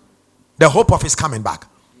 The hope of his coming back.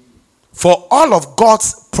 For all of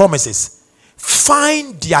God's promises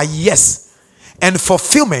find their yes and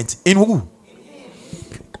fulfillment in who?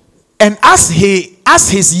 And as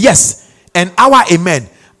his yes and our amen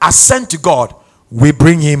are sent to God, we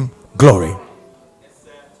bring him glory.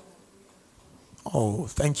 Oh,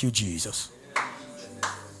 thank you, Jesus.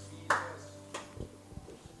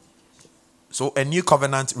 So a new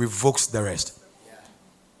covenant revokes the rest.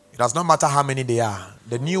 It does not matter how many they are.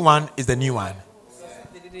 The new one is the new one.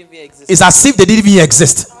 It's as if they didn't even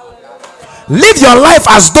exist. Live your life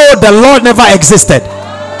as though the Lord never existed.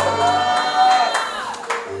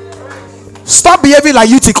 Stop behaving like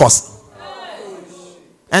Eutychus.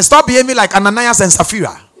 And stop behaving like Ananias and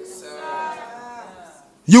Sapphira.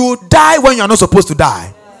 You will die when you are not supposed to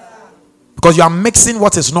die. Because you are mixing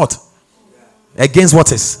what is not against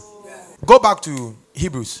what is. Go back to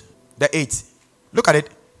Hebrews, the 8th. Look at it.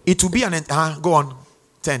 It will be an... go on.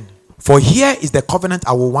 10. For here is the covenant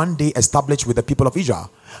I will one day establish with the people of Israel.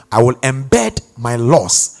 I will embed my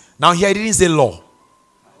laws. Now here it didn't say law.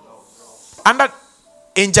 And that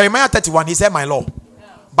in Jeremiah 31 he said my law.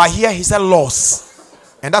 But here he said laws.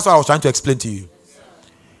 And that's what I was trying to explain to you.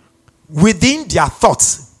 Within their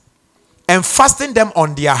thoughts, and fasten them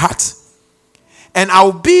on their heart. And I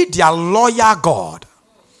will be their loyal God.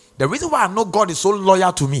 The reason why I know God is so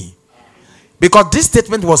loyal to me, because this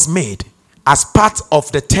statement was made as part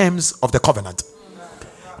of the terms of the covenant.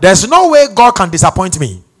 There's no way God can disappoint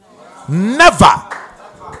me. Never.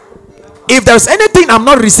 If there's anything I'm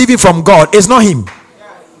not receiving from God, it's not him.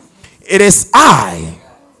 It is I.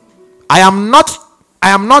 I am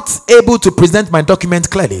not able to present my document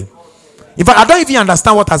clearly. In fact, I don't even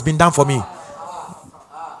understand what has been done for me.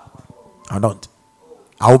 I don't.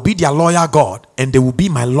 I will be their loyal God, and they will be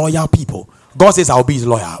my loyal people. God says I will be his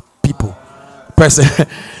loyal people. Person.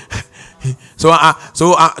 So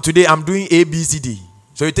today I'm doing A, B, C, D.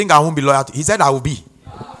 So you think I won't be loyal? He said I will be.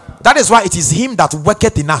 That is why it is him that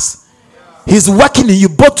worketh in us. He's working in you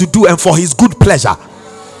both to do and for his good pleasure.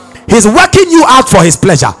 He's working you out for his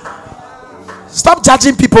pleasure. Stop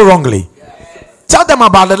judging people wrongly. Tell them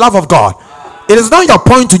about the love of God. It is not your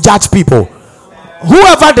point to judge people.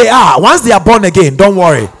 Whoever they are, once they are born again, don't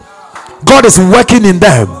worry. God is working in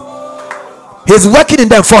them. He's working in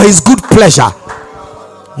them for his good pleasure.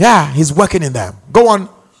 Yeah, he's working in them. Go on.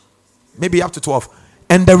 Maybe up to 12.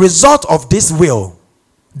 And the result of this will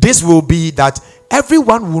be that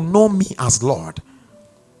everyone will know me as Lord.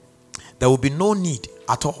 There will be no need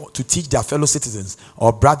at all to teach their fellow citizens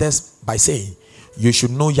or brothers by saying, you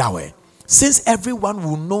should know Yahweh. Since everyone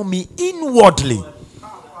will know me inwardly,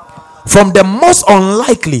 from the most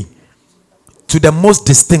unlikely to the most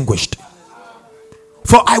distinguished.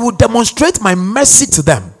 For I will demonstrate my mercy to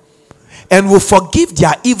them and will forgive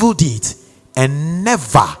their evil deeds and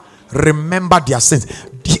never remember their sins.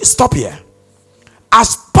 Stop here.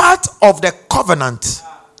 As part of the covenant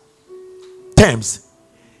terms,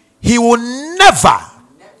 he will never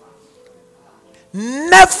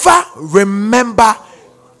remember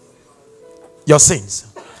your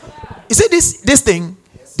sins. You see this thing,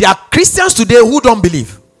 there are Christians today who don't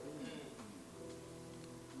believe.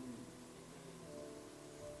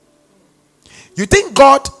 You think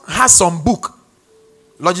God has some book,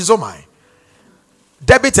 logizomai,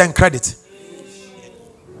 debit and credit.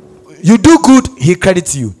 You do good, he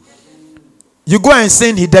credits you. You go and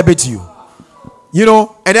sin, he debits you. You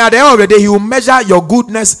know, and then at the end of the day, he will measure your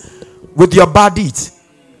goodness with your bad deeds.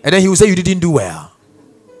 And then he will say you didn't do well.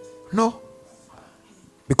 No.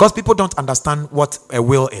 Because people don't understand what a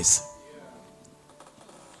will is.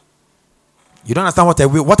 You don't understand what a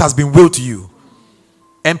will, what has been willed to you.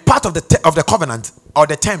 And part of the covenant, or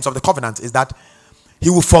the terms of the covenant, is that he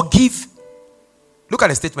will forgive. Look at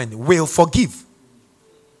the statement, will forgive.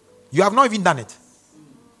 You have not even done it.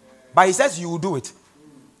 But he says you will do it.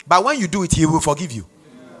 But when you do it, he will forgive you.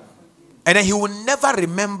 And then he will never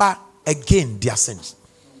remember again their sins.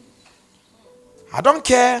 I don't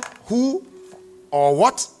care who or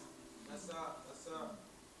what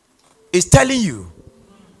is telling you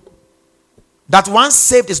that once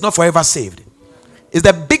saved is not forever saved. It's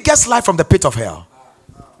the biggest lie from the pit of hell.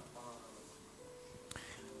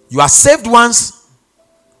 You are saved once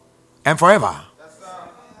and forever.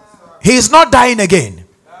 He is not dying again.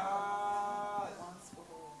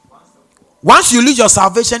 Once you lose your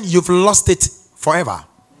salvation, you've lost it forever.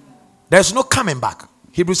 There's no coming back.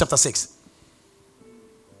 Hebrews chapter 6.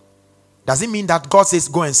 Does it mean that God says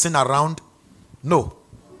go and sin around? No.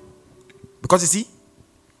 Because you see,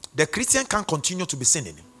 the Christian can't continue to be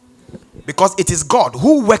sinning. Because it is God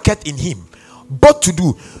who worketh in him both to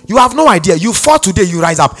do. You have no idea. You fall today, you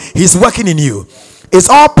rise up. He's working in you. It's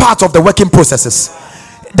all part of the working processes.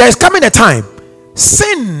 There is coming a time,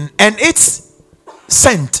 sin and its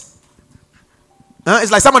scent.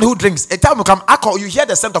 It's like someone who drinks. A time will come, alcohol, you hear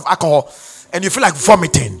the scent of alcohol and you feel like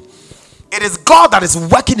vomiting. It is God that is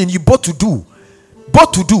working in you both to do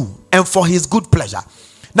and for his good pleasure.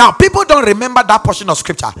 Now, people don't remember that portion of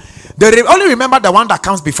scripture. They only remember the one that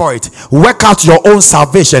comes before it. Work out your own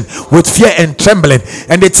salvation with fear and trembling.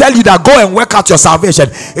 And they tell you that go and work out your salvation.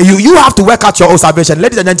 You have to work out your own salvation.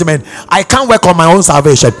 Ladies and gentlemen, I can't work on my own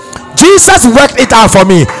salvation. Jesus worked it out for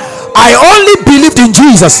me. I only believed in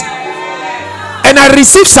Jesus and I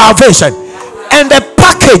received salvation and the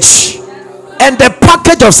package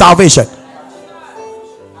of salvation.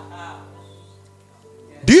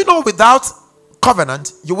 Do you know without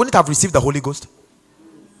covenant you wouldn't have received the Holy Ghost?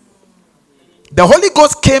 The Holy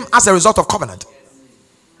Ghost came as a result of covenant.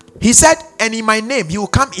 He said, and in my name, he will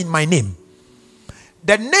come in my name.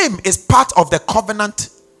 The name is part of the covenant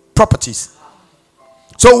properties.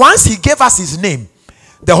 So once he gave us his name,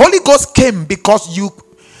 the Holy Ghost came because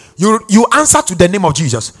you answer to the name of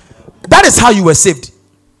Jesus. That is how you were saved.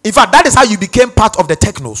 In fact, that is how you became part of the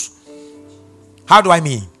technos. How do I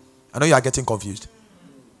mean? I know you are getting confused.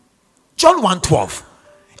 John 1:12.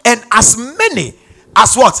 And as many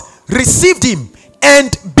as what? Received him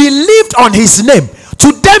and believed on his name,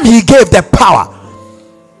 to them he gave the power.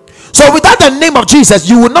 So without the name of Jesus,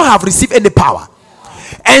 you will not have received any power.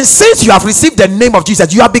 And since you have received the name of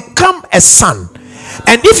Jesus, you have become a son.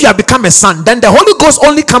 And if you have become a son, then the Holy Ghost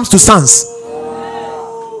only comes to sons.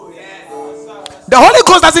 The Holy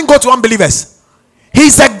Ghost doesn't go to unbelievers. He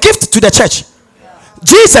is a gift to the church.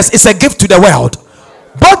 Jesus is a gift to the world.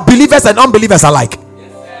 Both believers and unbelievers alike.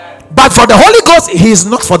 But for the Holy Ghost, he is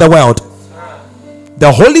not for the world. The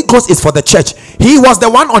Holy Ghost is for the church. He was the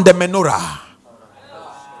one on the menorah,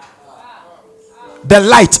 the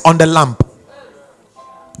light on the lamp,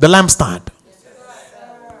 the lampstand.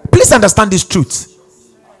 Please understand these truths.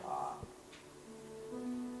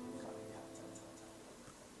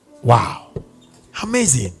 Wow,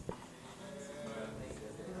 amazing.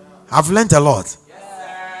 I've learned a lot.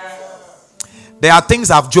 There are things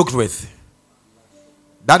I've joked with,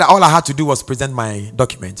 that all I had to do was present my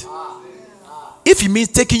document. If it means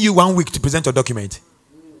taking you 1 week to present your document,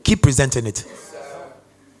 keep presenting it.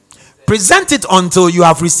 Present it until you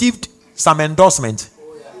have received some endorsement.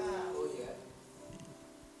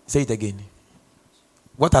 Say it again.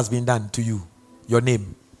 What has been done to you? Your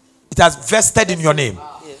name. It has vested in your name.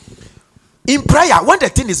 In prayer, when the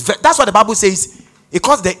thing is, that's what the Bible says. It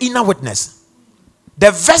calls the inner witness. The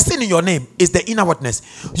vesting in your name is the inner witness.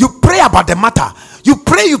 You pray about the matter. You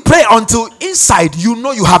pray until inside you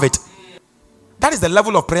know you have it. That is the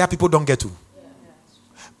level of prayer people don't get to.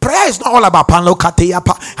 Prayer is not all about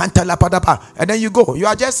and then you go. You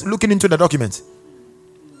are just looking into the document.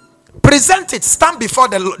 Present it. Stand before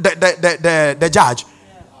the judge.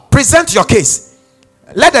 Present your case.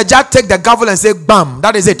 Let the judge take the gavel and say, bam,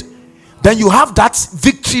 that is it. Then you have that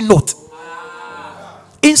victory note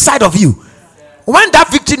inside of you. When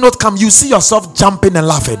that victory note comes, you see yourself jumping and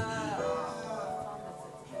laughing.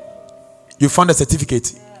 You found a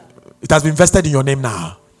certificate. It has been vested in your name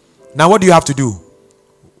now. Now what do you have to do?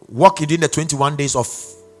 Walk within the 21 days of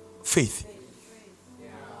faith.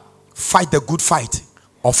 Fight the good fight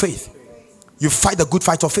of faith. You fight the good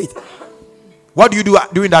fight of faith. What do you do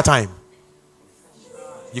during that time?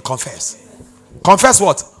 You confess. Confess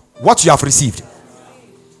what? What you have received.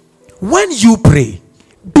 When you pray,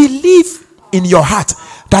 believe in your heart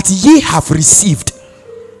that ye have received,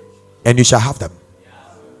 and you shall have them.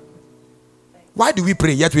 Why do we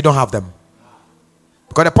pray yet we don't have them?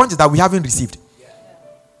 Because the point is that we haven't received.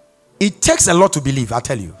 It takes a lot to believe, I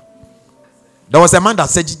tell you. There was a man that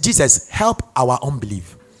said, Jesus, help our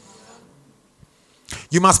unbelief.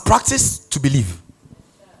 You must practice to believe.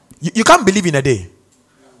 You can't believe in a day.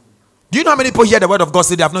 Do you know how many people hear the word of God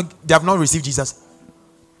say they have not received Jesus?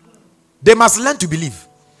 They must learn to believe.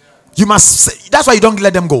 You must say, that's why you don't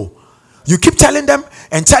let them go. You keep telling them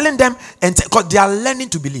and because they are learning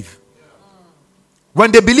to believe. When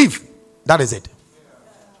they believe, that is it.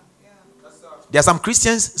 There are some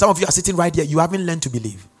Christians, some of you are sitting right here, you haven't learned to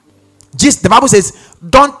believe. Just the Bible says,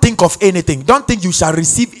 don't think of anything. Don't think you shall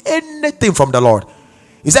receive anything from the Lord.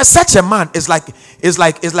 It says such a man is like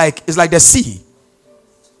the sea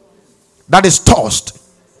that is tossed.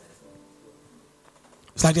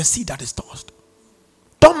 It's like the sea that is tossed.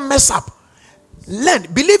 Don't mess up. Learn.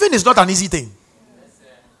 Believing is not an easy thing.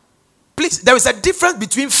 Please, there is a difference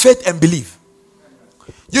between faith and belief.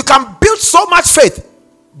 You can build so much faith,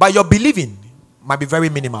 but your believing might be very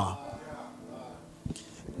minimal.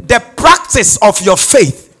 The practice of your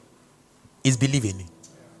faith is believing.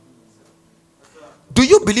 Do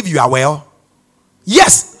you believe you are well?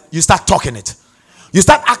 Yes. You start talking it. You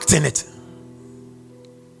start acting it.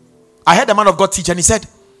 I heard a man of God teach, and he said,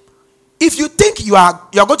 if you think you are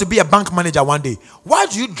going to be a bank manager one day, why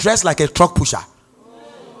do you dress like a truck pusher?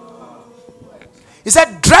 He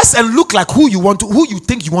said, dress and look like who you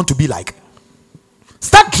think you want to be like.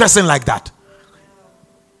 Start dressing like that.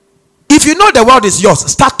 If you know the world is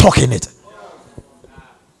yours, start talking it.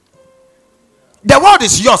 The world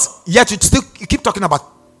is yours, yet you keep talking about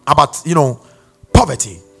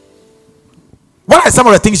poverty. What are some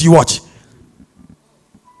of the things you watch?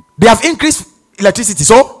 They have increased electricity.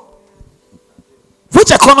 So,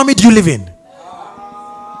 which economy do you live in?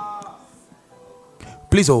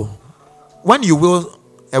 Please, when you will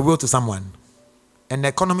a will to someone and the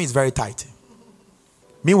economy is very tight,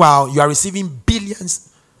 meanwhile you are receiving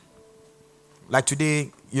billions. Like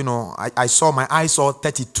today, I saw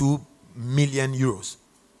 32 million euros,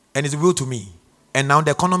 and it's a will to me. And now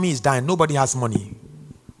the economy is dying. Nobody has money.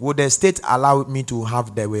 Would the state allow me to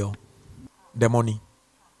have the will, the money?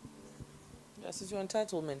 Yes, it's your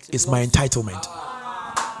entitlement. It's my entitlement.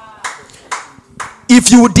 If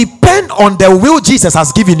you depend on the will Jesus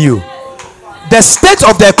has given you, the state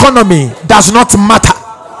of the economy does not matter.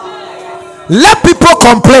 Let people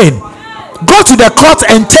complain. Go to the court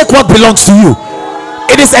and take what belongs to you.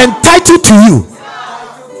 It is entitled to you.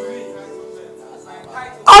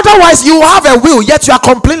 Otherwise, you have a will, yet you are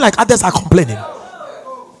complaining like others are complaining.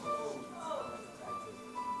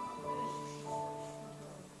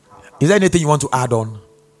 Is there anything you want to add on?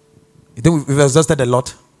 You think we've exhausted a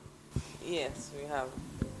lot? Yes, we have.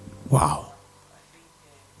 Wow.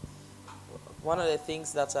 One of the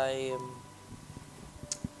things that I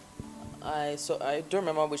don't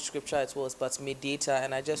remember which scripture it was, but mediator,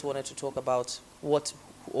 and I just wanted to talk about what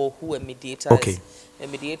or who a mediator is. A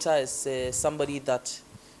mediator is somebody that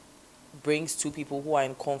brings two people who are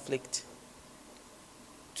in conflict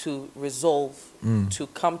to resolve, to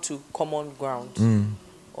come to common ground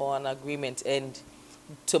or an agreement. And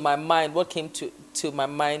to my mind, what came to my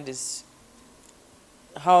mind is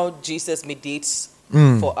how Jesus mediates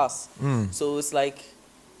for us. So it's like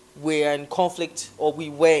we're in conflict, or we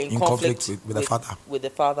were in conflict with the Father. With the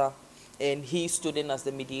Father, and He stood in as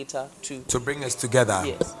the mediator to bring us together.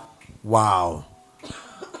 Yes. Wow.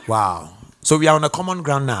 So we are on a common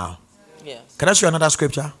ground now. Yes. Can I show you another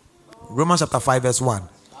scripture? Romans chapter 5 verse 1.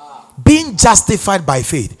 Being justified by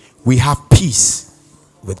faith, we have peace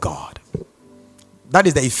with God. That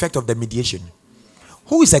is the effect of the mediation.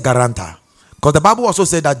 Who is a guarantor? Because the Bible also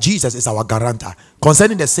said that Jesus is our guarantor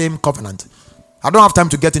concerning the same covenant. I don't have time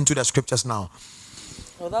to get into the scriptures now.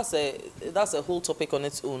 Well, that's a whole topic on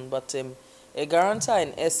its own. But a guarantor,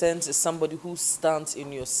 in essence, is somebody who stands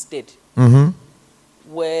in your stead.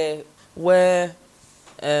 Where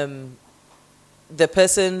the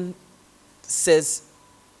person says,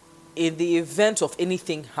 in the event of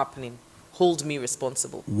anything happening, hold me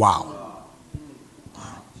responsible. Wow.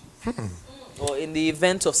 Or in the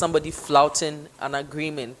event of somebody flouting an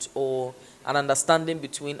agreement or an understanding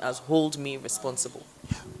between us, hold me responsible.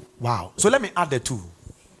 Wow. So let me add the two.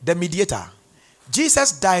 The mediator.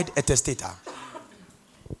 Jesus died a testator.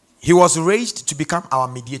 He was raised to become our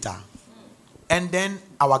mediator. And then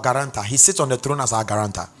our guarantor. He sits on the throne as our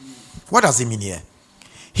guarantor. What does he mean here?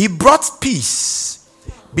 He brought peace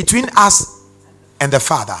between us and the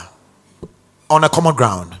Father on a common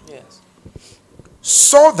ground. Yes.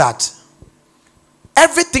 So that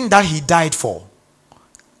everything that he died for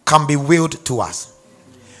can be willed to us.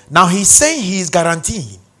 Now he's saying he is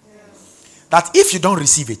guaranteeing that if you don't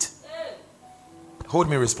receive it, hold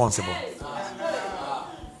me responsible.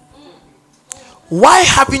 Why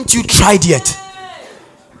haven't you tried yet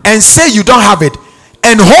and say you don't have it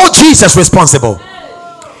and hold Jesus responsible?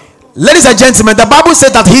 Ladies and gentlemen, the Bible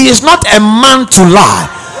said that he is not a man to lie,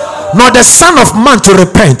 nor the son of man to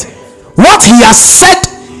repent. What he has said,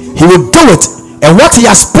 he will do it. And what he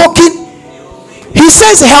has spoken, he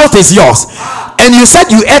says health is yours. And you said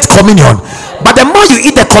you ate communion. But the more you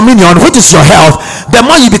eat the communion, which is your health, the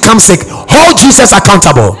more you become sick. Hold Jesus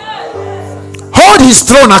accountable. Hold his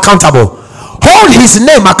throne accountable. Hold his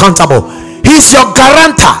name accountable. He's your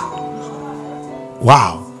guarantor.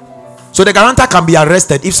 Wow. So the guarantor can be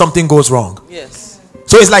arrested if something goes wrong. Yes.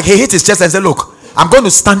 So it's like he hits his chest and says, look, I'm going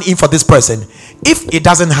to stand in for this person. If it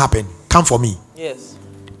doesn't happen, come for me. Yes.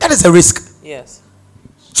 That is a risk. Yes.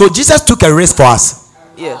 So Jesus took a risk for us.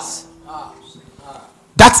 Yes.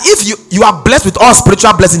 That if you are blessed with all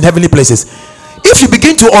spiritual blessings in heavenly places, if you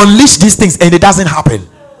begin to unleash these things and it doesn't happen,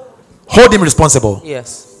 hold him responsible.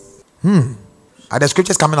 Yes. Are the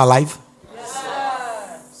scriptures coming alive?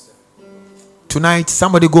 Yes. Tonight,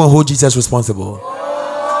 somebody go and hold Jesus responsible.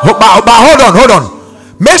 But hold on.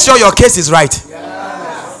 Make sure your case is right.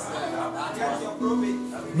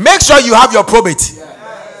 Make sure you have your probate.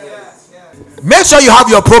 Make sure you have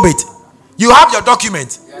your probate. You have your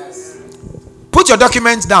document. Put your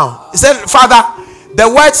documents down. He said, Father, the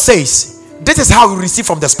word says, this is how we receive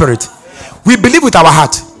from the Spirit. We believe with our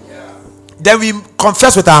heart. Then we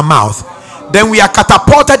confess with our mouth. Then we are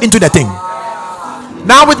catapulted into the thing.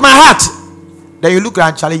 Now with my heart. Then you look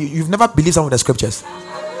around, Charlie, you've never believed some of the scriptures.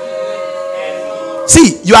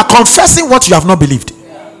 See, you are confessing what you have not believed.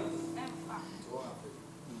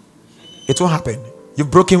 It won't happen. You've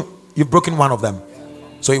broken one of them,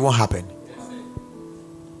 so it won't happen.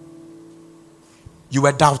 You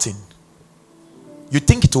were doubting. You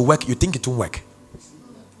think it will work, you think it won't work.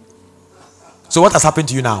 So what has happened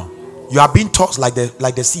to you now? You are being tossed like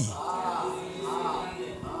the sea.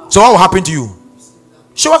 So what will happen to you?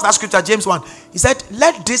 Show us that scripture, James 1. He said,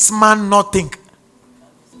 let this man not think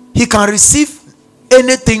he can receive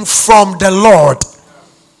anything from the Lord.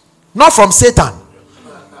 Not from Satan.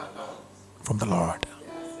 From the Lord.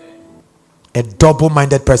 A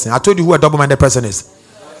double-minded person. I told you who a double-minded person is.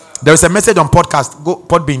 There is a message on podcast.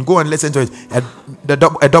 Podbean. Go and listen to it.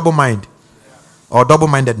 A double mind. Or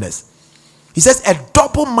double-mindedness. He says a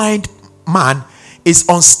double-minded man is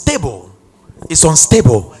unstable. Is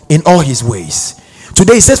unstable in all his ways.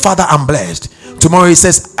 Today he says, Father, I'm blessed. Tomorrow he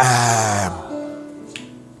says,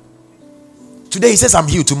 today he says, I'm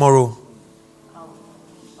healed. Tomorrow.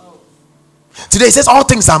 Today he says, all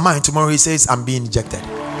things are mine. Tomorrow he says, I'm being rejected.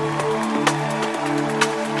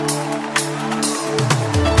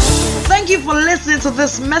 Thank you for listening to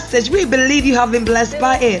this message. We believe you have been blessed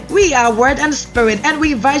by it. We are Word and Spirit, and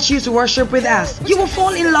we invite you to worship with us. You will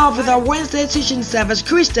fall in love with our Wednesday teaching service,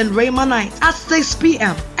 Christian Rhema Night, at 6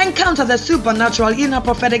 p.m. Encounter the supernatural in our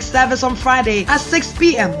prophetic service on Friday at 6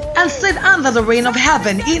 p.m. and sit under the rain of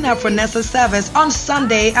heaven in our Phronesis service on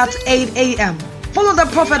Sunday at 8 a.m. Follow the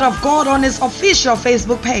Prophet of God on his official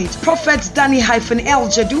Facebook page, Prophet Danny-El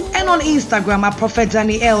Jadu, and on Instagram at Prophet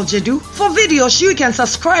Danny-El Jadu. For videos, you can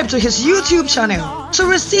subscribe to his YouTube channel. To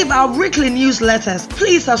receive our weekly newsletters,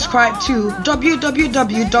 please subscribe to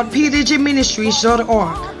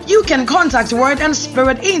www.pdgministries.org. You can contact Word and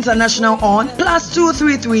Spirit International on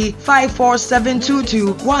 +233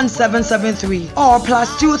 54722 1773 or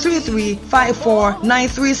 +233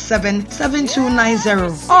 54937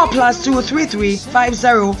 7290 or +233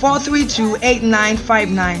 50432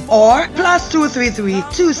 8959 or +233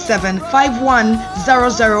 2751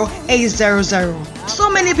 00800.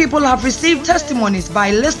 So many people have received testimonies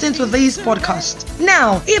by listening to these podcasts.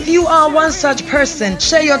 Now, if you are one such person,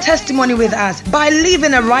 share your testimony with us by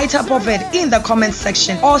leaving a write-up of it in the comment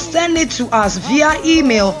section or send it to us via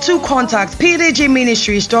email to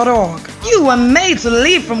contact@pdgministries.org. You were made to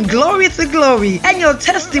live from glory to glory, and your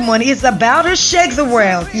testimony is about to shake the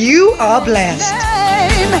world. You are blessed.